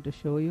animation to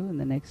show you in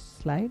the next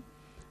slide,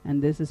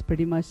 and this is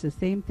pretty much the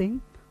same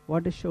thing.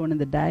 What is shown in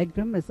the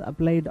diagram is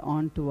applied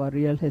onto a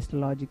real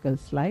histological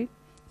slide.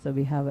 So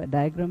we have a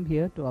diagram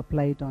here to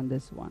apply it on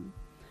this one.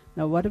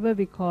 Now whatever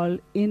we call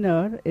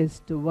inner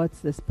is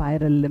towards the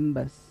spiral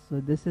limbus. So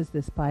this is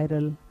the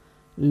spiral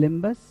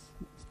limbus,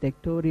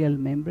 tectorial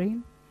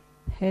membrane,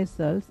 hair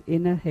cells,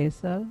 inner hair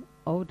cell,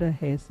 outer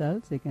hair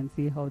cells. You can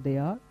see how they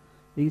are.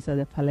 These are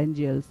the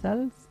phalangeal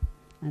cells,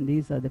 and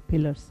these are the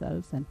pillar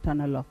cells and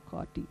tunnel of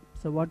Corti.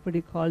 So what would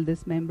you call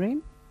this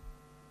membrane?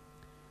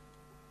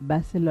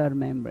 Basilar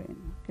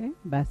membrane. Okay,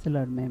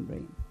 basilar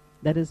membrane.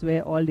 That is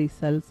where all these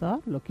cells are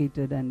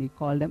located, and we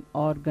call them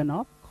organ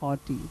of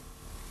Corti.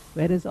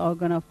 Where is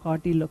organ of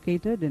Corti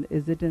located?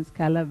 Is it in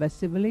scala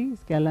vestibuli,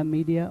 scala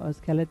media, or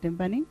scala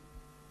tympani?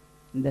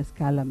 In the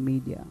scala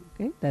media.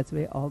 Okay, that's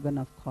where organ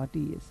of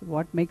Corti is.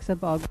 What makes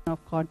up organ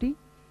of Corti?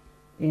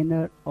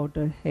 Inner,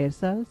 outer hair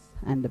cells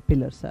and the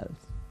pillar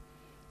cells.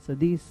 So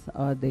these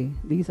are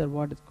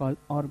what is called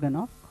organ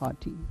of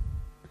Corti.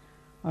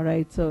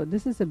 Alright, so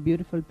this is a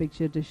beautiful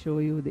picture to show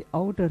you the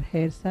outer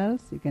hair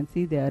cells. You can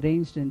see they are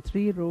arranged in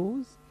 3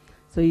 rows.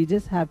 So you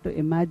just have to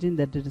imagine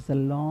that it is a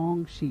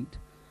long sheet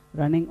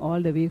running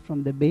all the way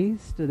from the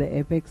base to the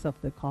apex of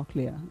the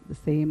cochlea, the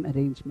same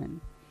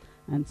arrangement.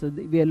 And so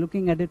we are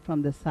looking at it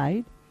from the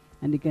side,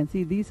 and you can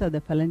see these are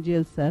the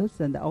phalangeal cells,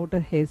 and the outer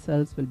hair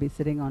cells will be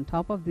sitting on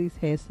top of these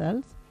hair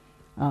cells,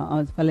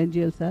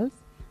 phalangeal cells.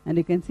 And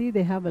you can see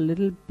they have a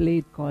little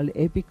plate called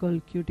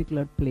apical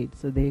cuticular plate.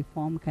 So they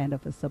form kind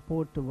of a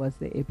support towards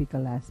the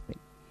apical aspect.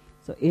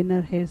 So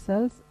inner hair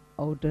cells,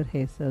 outer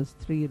hair cells,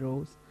 3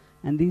 rows.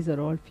 And these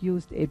are all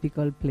fused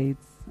apical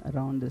plates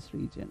around this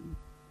region.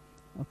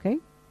 Okay?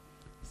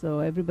 So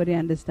everybody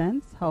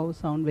understands how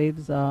sound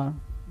waves are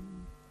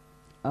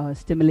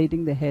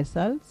stimulating the hair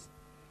cells.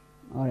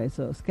 Alright,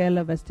 so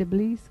scala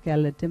vestibuli,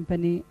 scala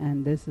tympani,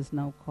 and this is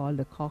now called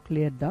the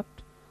cochlear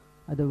duct,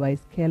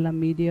 otherwise scala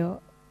media,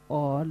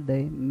 or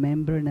the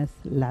membranous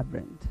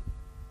labyrinth.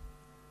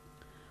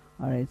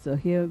 Alright, so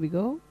here we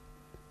go.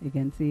 You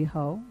can see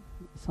how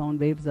sound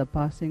waves are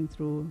passing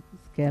through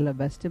scala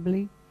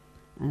vestibuli,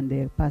 and they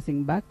are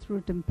passing back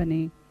through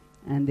tympani,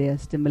 and they are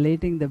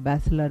stimulating the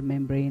basilar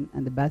membrane,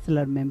 and the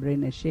basilar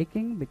membrane is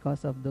shaking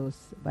because of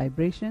those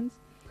vibrations,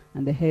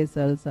 and the hair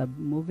cells are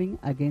moving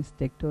against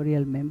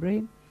tectorial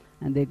membrane,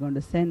 and they're going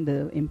to send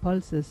the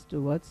impulses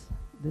towards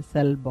the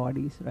cell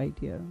bodies right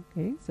here.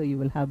 Okay, so you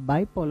will have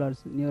bipolar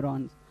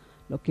neurons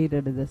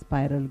located in the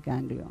spiral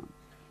ganglion.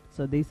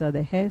 So these are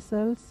the hair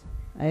cells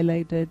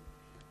highlighted,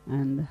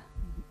 and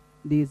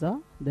these are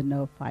the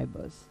nerve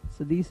fibers.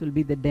 So these will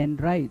be the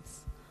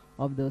dendrites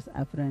of those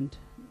afferent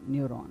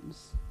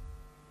neurons.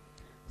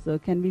 So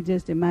can we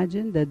just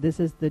imagine that this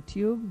is the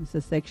tube, it's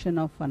a section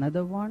of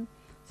another one.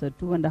 So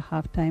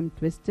 2.5 times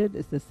twisted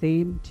is the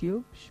same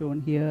tube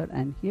shown here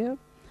and here.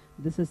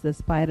 This is the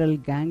spiral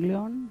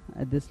ganglion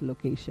at this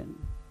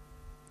location.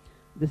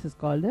 This is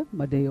called the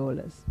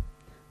medeolus.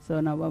 So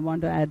now I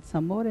want to add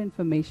some more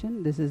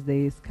information. This is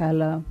the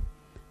scala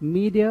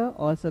media,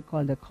 also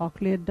called the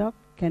cochlear duct.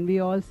 Can we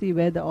all see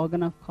where the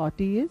organ of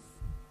Corti is?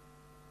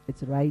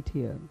 It's right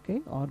here,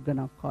 okay, organ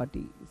of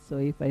Corti. So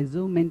if I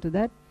zoom into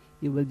that,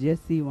 you will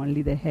just see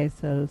only the hair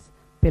cells,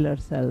 pillar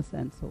cells,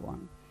 and so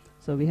on.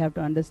 So we have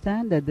to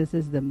understand that this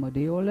is the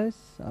medeolus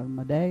or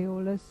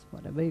medeolus,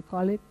 whatever you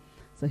call it.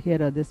 So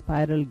here are the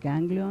spiral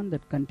ganglion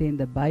that contain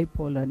the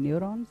bipolar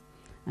neurons,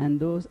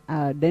 and those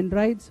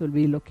dendrites will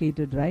be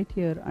located right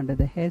here under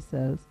the hair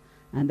cells,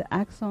 and the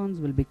axons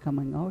will be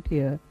coming out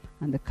here,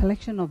 and the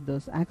collection of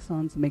those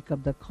axons make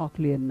up the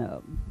cochlear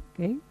nerve.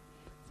 Okay,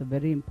 it's a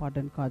very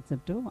important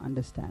concept to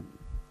understand.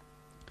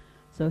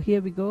 So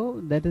here we go.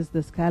 That is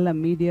the scala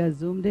media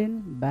zoomed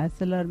in,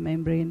 basilar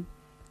membrane,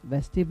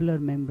 vestibular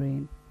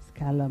membrane,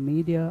 scala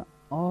media,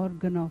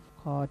 organ of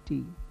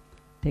Corti,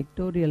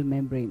 tectorial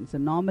membrane. So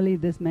normally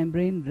this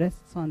membrane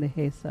rests on the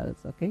hair cells.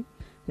 Okay,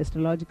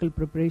 histological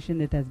preparation,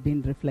 it has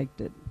been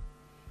reflected.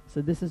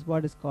 So this is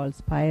what is called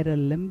spiral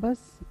limbus.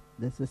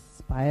 This is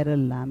spiral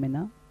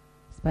lamina.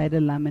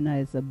 Spiral lamina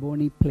is a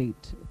bony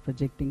plate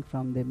projecting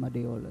from the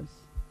medeolus.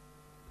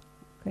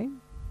 Okay,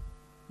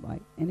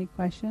 right. Any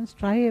questions?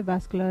 Stria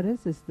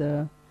vascularis is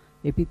the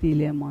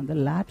epithelium on the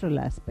lateral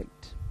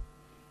aspect,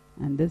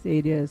 and this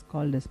area is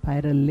called the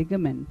spiral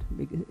ligament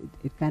because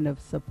it kind of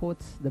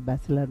supports the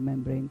basilar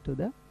membrane to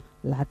the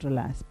lateral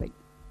aspect.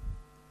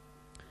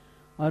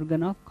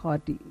 Organ of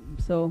Corti.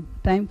 So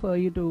time for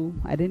you to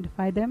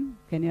identify them.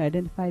 Can you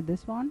identify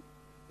this one?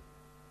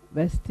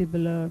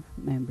 Vestibular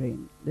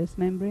membrane. This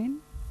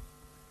membrane,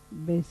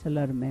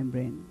 basilar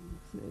membrane.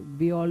 So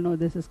we all know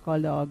this is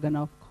called the organ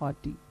of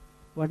Corti.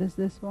 What is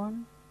this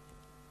one?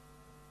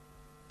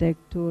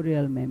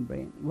 Tectorial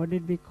membrane. What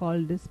did we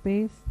call this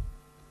space?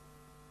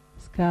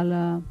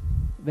 Scala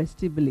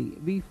vestibuli.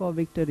 V for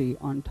victory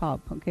on top.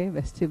 Okay,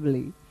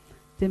 vestibuli.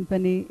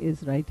 Tympani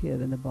is right here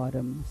in the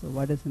bottom. So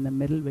what is in the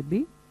middle would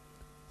be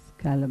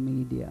scala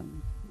media.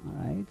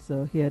 Alright,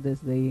 so here is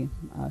the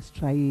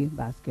striae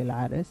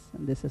vascularis,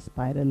 and this is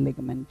spiral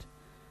ligament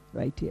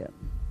right here.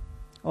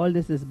 All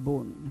this is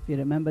bone. If you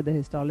remember the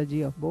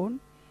histology of bone,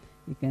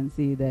 you can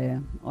see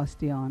the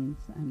osteons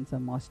and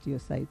some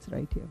osteocytes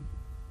right here.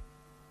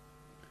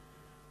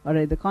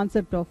 Alright, the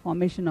concept of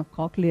formation of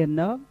cochlear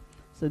nerve.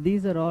 So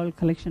these are all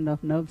collection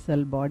of nerve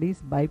cell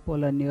bodies,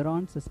 bipolar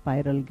neurons, a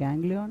spiral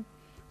ganglion.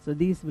 So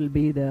these will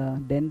be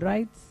the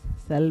dendrites,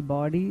 cell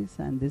bodies,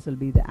 and this will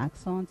be the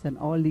axons, and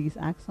all these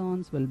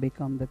axons will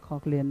become the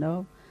cochlear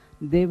nerve.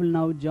 They will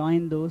now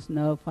join those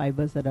nerve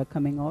fibers that are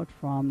coming out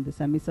from the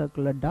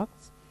semicircular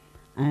ducts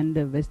and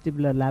the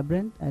vestibular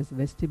labyrinth as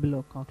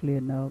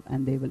vestibulocochlear nerve,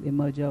 and they will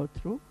emerge out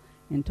through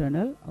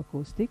internal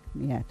acoustic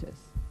meatus.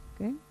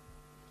 Okay,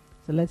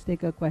 so let's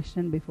take a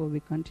question before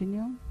we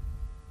continue.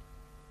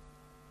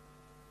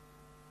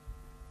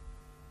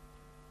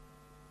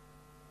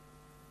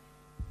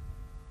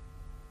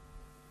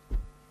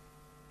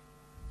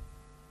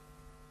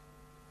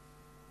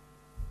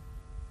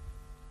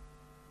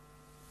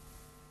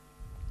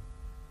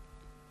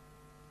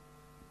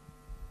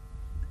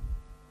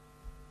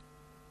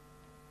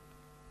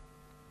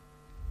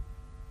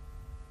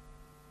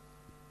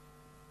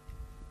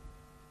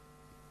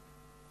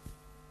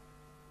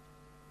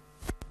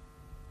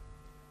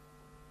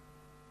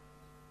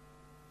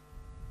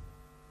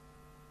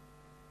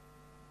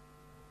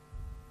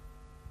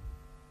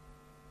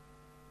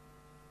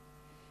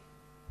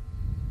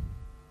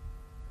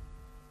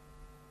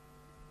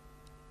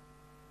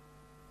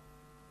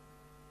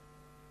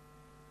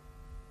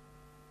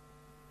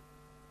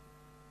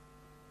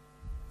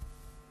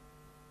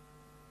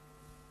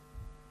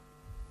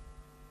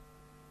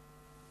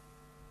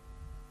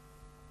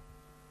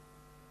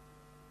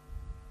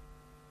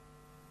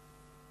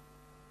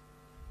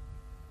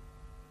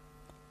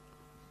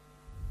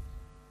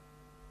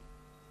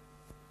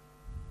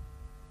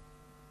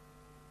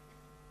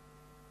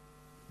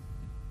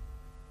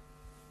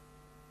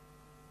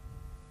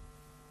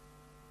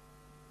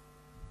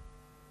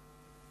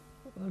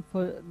 Well,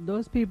 for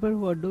those people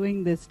who are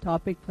doing this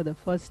topic for the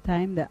first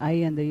time, the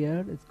eye and the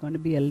ear, it's going to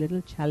be a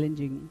little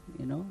challenging,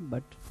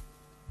 but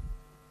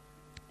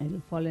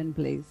it'll fall in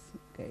place.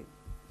 Okay.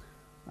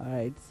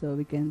 Alright, so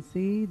we can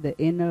see the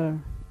inner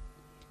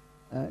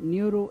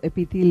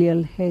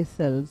neuroepithelial hair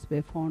cells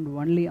were found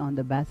only on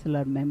the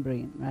basilar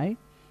membrane, right?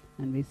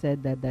 And we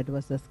said that that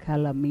was the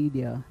scala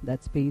media,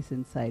 that space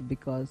inside,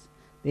 because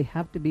they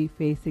have to be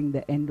facing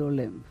the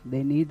endolymph.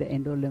 They need the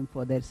endolymph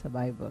for their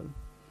survival.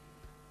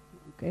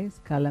 Okay,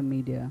 scala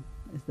media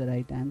is the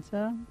right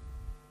answer.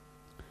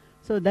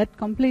 So that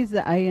completes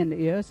the eye and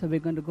ear. So we're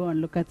going to go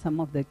and look at some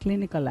of the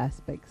clinical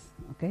aspects.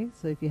 Okay,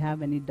 so if you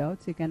have any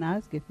doubts, you can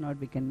ask. If not,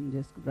 we can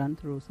just run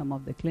through some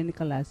of the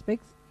clinical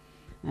aspects.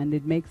 And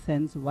it makes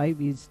sense why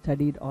we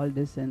studied all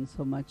this in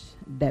so much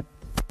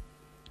depth.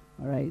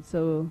 All right,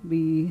 so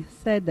we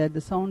said that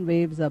the sound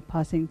waves are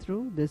passing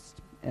through this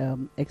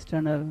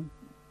external,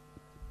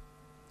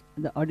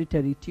 the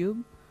auditory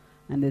tube,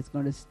 and it's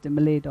going to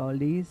stimulate all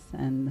these.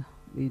 And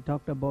we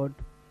talked about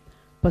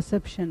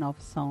perception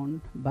of sound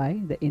by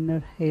the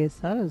inner hair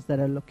cells that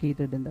are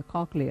located in the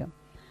cochlea,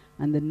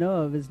 and the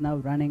nerve is now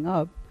running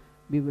up.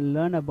 We will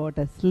learn about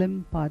a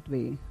slim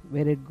pathway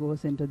where it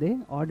goes into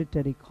the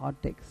auditory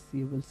cortex.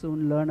 You will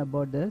soon learn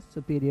about the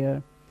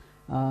superior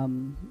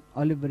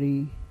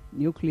olivary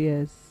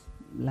nucleus,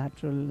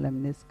 lateral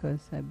lemniscus,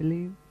 I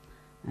believe,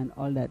 and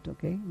all that.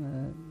 Okay,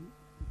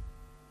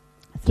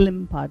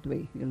 slim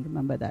pathway, you'll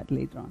remember that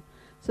later on.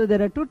 So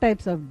there are two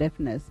types of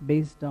deafness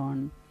based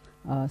on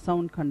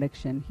sound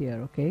conduction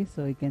here. Okay,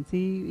 so you can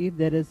see if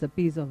there is a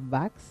piece of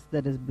wax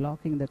that is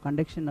blocking the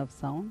conduction of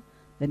sound,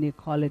 then you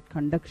call it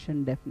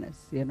conduction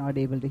deafness. You're not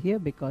able to hear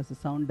because the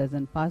sound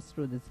doesn't pass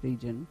through this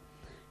region.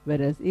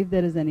 Whereas if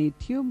there is any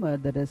tumor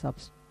that is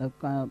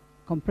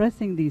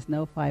compressing these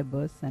nerve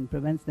fibers and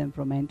prevents them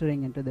from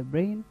entering into the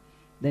brain,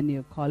 then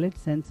you call it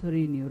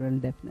sensory neural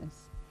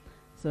deafness.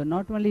 So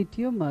not only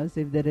tumors,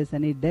 if there is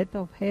any death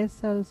of hair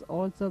cells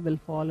also will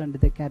fall under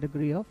the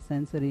category of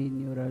sensory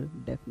neural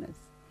deafness.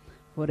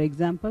 For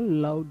example,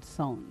 loud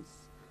sounds.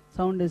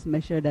 Sound is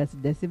measured as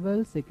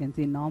decibels. You can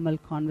see normal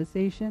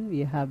conversation. We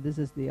have this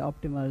is the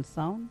optimal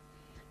sound.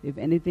 If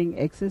anything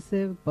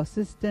excessive,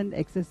 persistent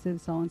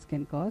excessive sounds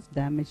can cause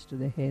damage to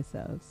the hair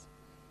cells.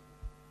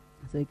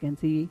 So you can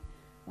see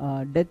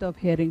death of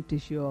hearing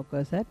tissue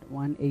occurs at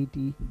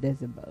 180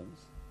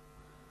 decibels.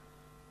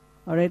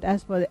 Alright,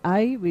 as for the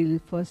eye, we'll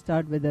first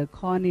start with the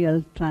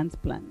corneal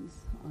transplants.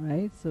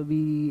 Alright, so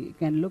we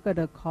can look at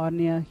a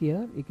cornea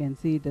here. You can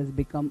see it has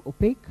become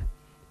opaque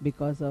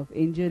because of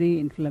injury,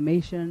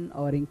 inflammation,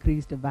 or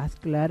increased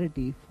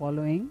vascularity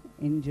following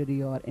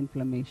injury or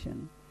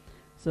inflammation.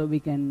 So we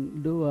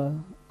can do a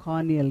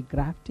corneal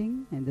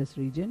grafting in this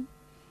region.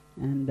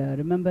 And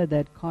remember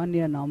that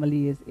cornea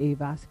normally is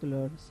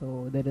avascular,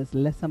 so there is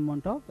less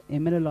amount of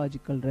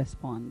immunological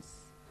response.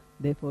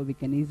 Therefore, we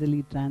can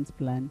easily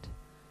transplant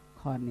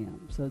cornea.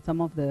 So some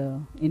of the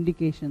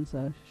indications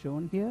are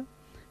shown here.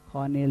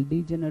 Corneal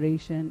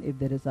degeneration, if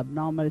there is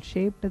abnormal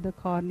shape to the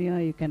cornea,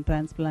 you can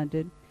transplant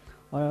it.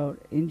 or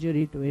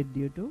injury to it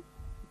due to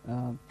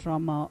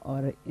trauma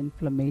or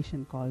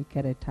inflammation called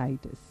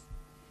keratitis.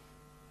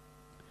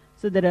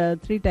 So there are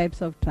 3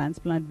 types of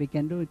transplant we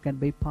can do. It can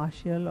be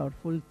partial or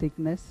full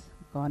thickness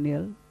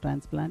corneal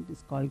transplant.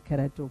 Is called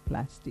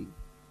keratoplasty.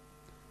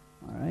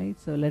 Alright,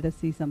 so let us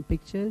see some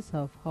pictures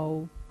of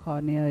how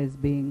cornea is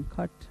being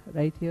cut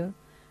right here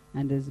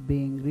and is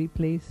being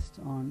replaced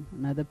on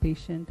another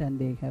patient, and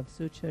they have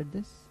sutured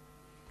this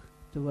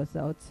towards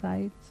the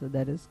outside. So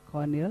that is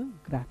corneal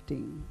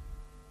grafting.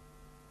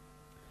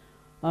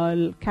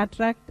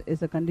 Cataract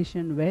is a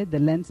condition where the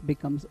lens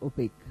becomes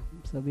opaque.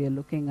 So we are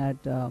looking at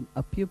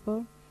a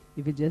pupil.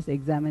 If you just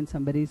examine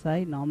somebody's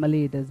eye,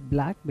 normally it is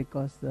black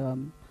because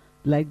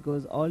light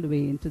goes all the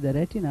way into the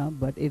retina.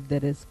 But if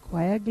there is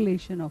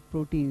coagulation of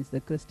proteins,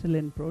 the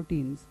crystalline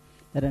proteins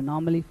that are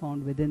normally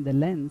found within the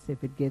lens,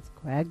 if it gets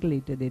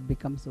coagulated, it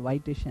becomes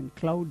whitish and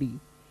cloudy,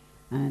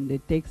 and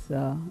it takes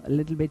a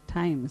little bit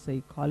time. So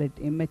you call it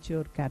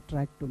immature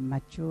cataract to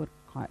mature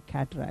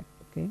cataract.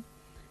 Okay,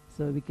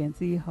 so we can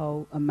see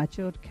how a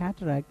mature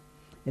cataract,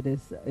 it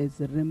is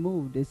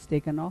removed, it's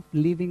taken off,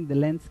 leaving the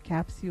lens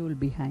capsule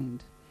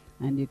behind,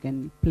 and you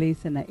can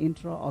place an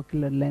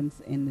intraocular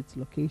lens in its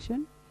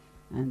location,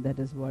 and that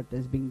is what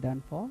is being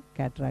done for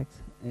cataracts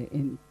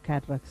in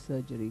cataract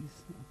surgeries.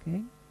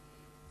 Okay,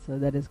 so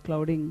that is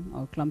clouding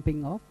or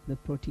clumping of the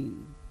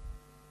protein,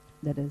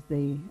 that is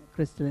the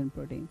crystalline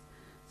proteins.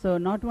 So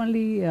not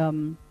only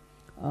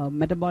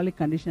metabolic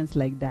conditions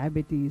like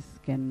diabetes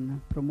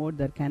can promote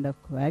that kind of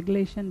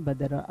coagulation, but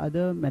there are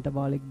other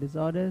metabolic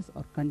disorders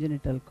or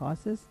congenital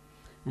causes,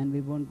 and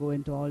we won't go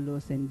into all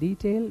those in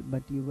detail,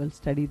 but you will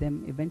study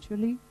them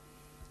eventually.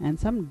 And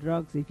some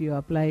drugs, if you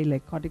apply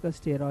like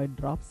corticosteroid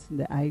drops in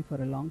the eye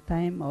for a long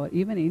time, or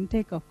even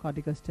intake of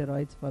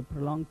corticosteroids for a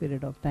prolonged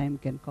period of time,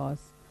 can cause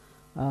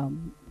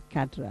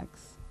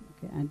cataracts.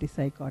 Okay,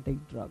 antipsychotic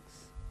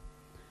drugs.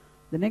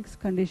 The next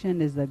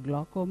condition is the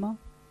glaucoma.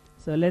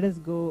 So let us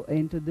go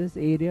into this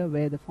area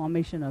where the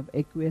formation of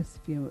aqueous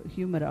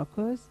humor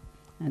occurs,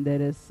 and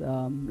there is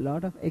a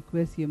lot of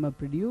aqueous humor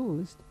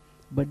produced,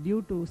 but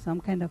due to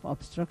some kind of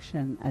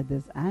obstruction at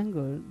this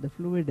angle, the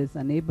fluid is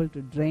unable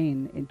to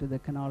drain into the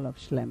canal of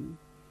Schlemm.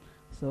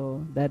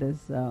 So that is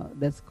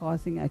that's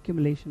causing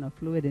accumulation of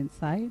fluid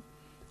inside,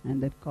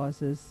 and that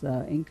causes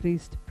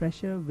increased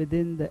pressure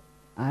within the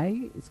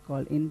eye. It's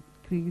called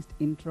increased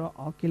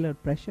intraocular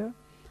pressure,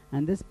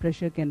 and this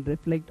pressure can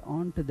reflect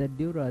onto the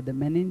dura, the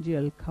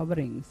meningeal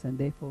coverings, and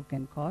therefore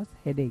can cause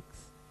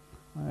headaches.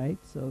 All right,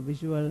 so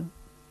visual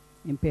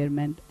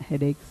impairment,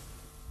 headaches,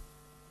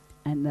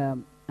 and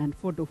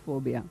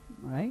photophobia.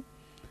 All right.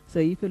 So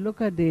if you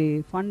look at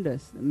the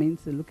fundus,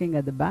 means looking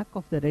at the back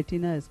of the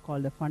retina is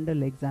called a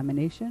fundal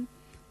examination.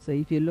 So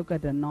if you look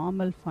at a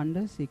normal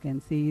fundus, you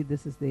can see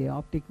this is the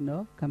optic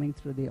nerve coming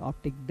through the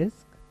optic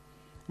disc,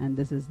 and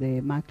this is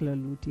the macular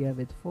lutea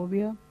with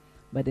fovea.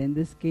 But in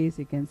this case,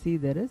 you can see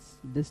there is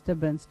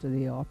disturbance to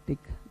the optic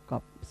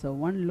cup. So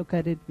one look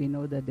at it, we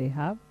know that they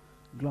have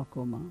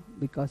glaucoma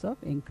because of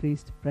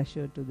increased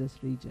pressure to this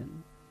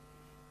region.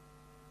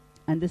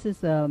 And this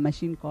is a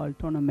machine called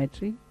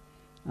tonometry.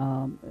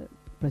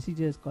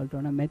 Procedure is called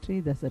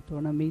tonometry. There's a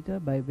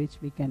tonometer by which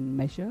we can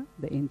measure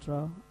the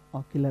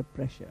intraocular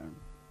pressure.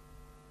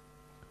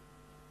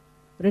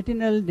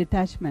 Retinal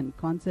detachment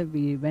concept,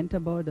 we went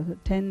about the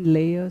 10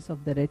 layers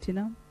of the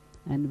retina,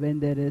 and when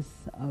there is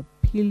a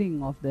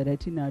peeling of the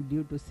retina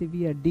due to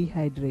severe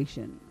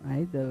dehydration,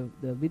 right, the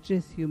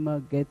vitreous humor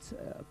gets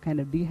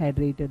kind of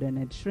dehydrated and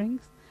it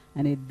shrinks,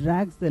 and it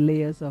drags the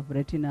layers of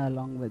retina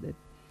along with it.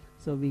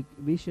 So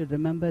we should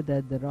remember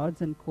that the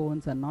rods and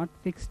cones are not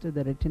fixed to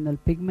the retinal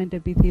pigment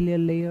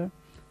epithelial layer.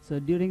 So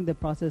during the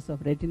process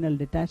of retinal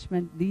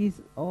detachment,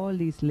 all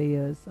these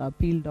layers are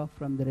peeled off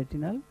from the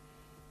retinal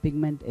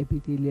pigment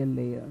epithelial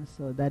layer.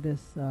 So that is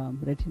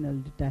retinal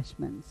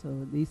detachment.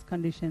 So these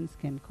conditions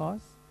can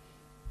cause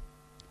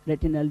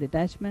retinal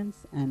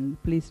detachments,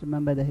 and please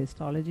remember the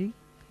histology,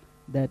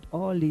 that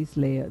all these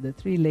layers, the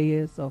 3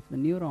 layers of the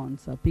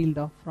neurons, are peeled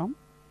off from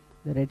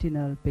the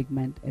retinal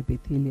pigment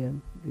epithelial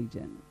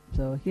region.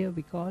 So here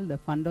we call the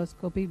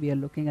fundoscopy. We are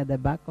looking at the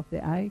back of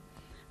the eye,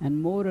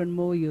 and more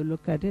you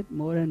look at it,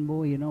 more and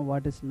more you know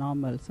what is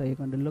normal. So you're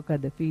going to look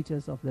at the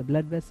features of the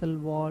blood vessel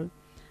wall,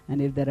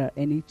 and if there are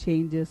any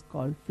changes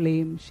called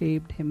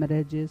flame-shaped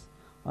hemorrhages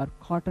or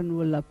cotton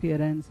wool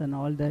appearance and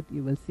all that,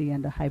 you will see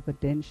under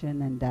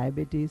hypertension and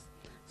diabetes.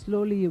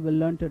 Slowly you will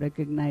learn to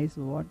recognize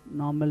what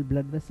normal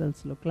blood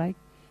vessels look like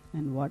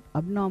and what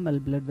abnormal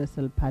blood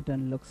vessel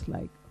pattern looks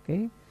like.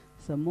 Okay,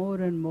 so more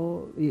and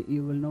more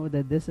you will know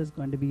that this is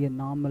going to be a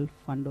normal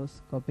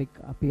fundoscopic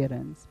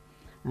appearance,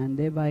 and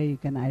thereby you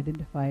can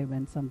identify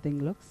when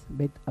something looks a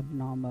bit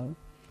abnormal.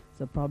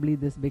 So probably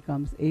this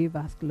becomes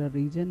avascular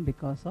region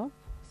because of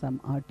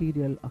some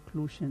arterial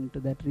occlusion to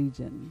that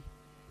region.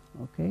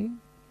 Okay,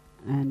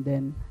 and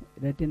then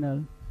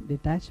retinal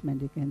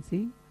detachment, you can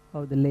see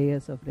how the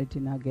layers of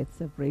retina get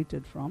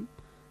separated from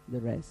the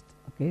rest.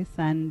 Okay,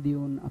 sand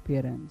dune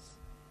appearance.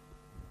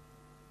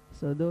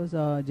 So those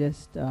are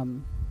just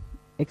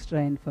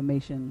extra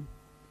information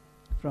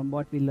from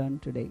what we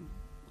learned today.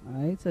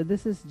 Alright, so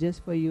this is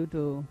just for you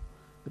to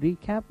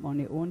recap on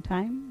your own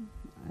time,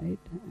 right,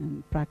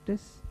 and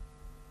practice.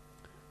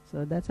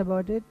 So that's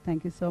about it.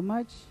 Thank you so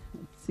much.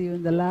 See you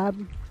in the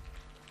lab.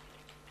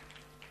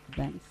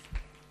 Thanks.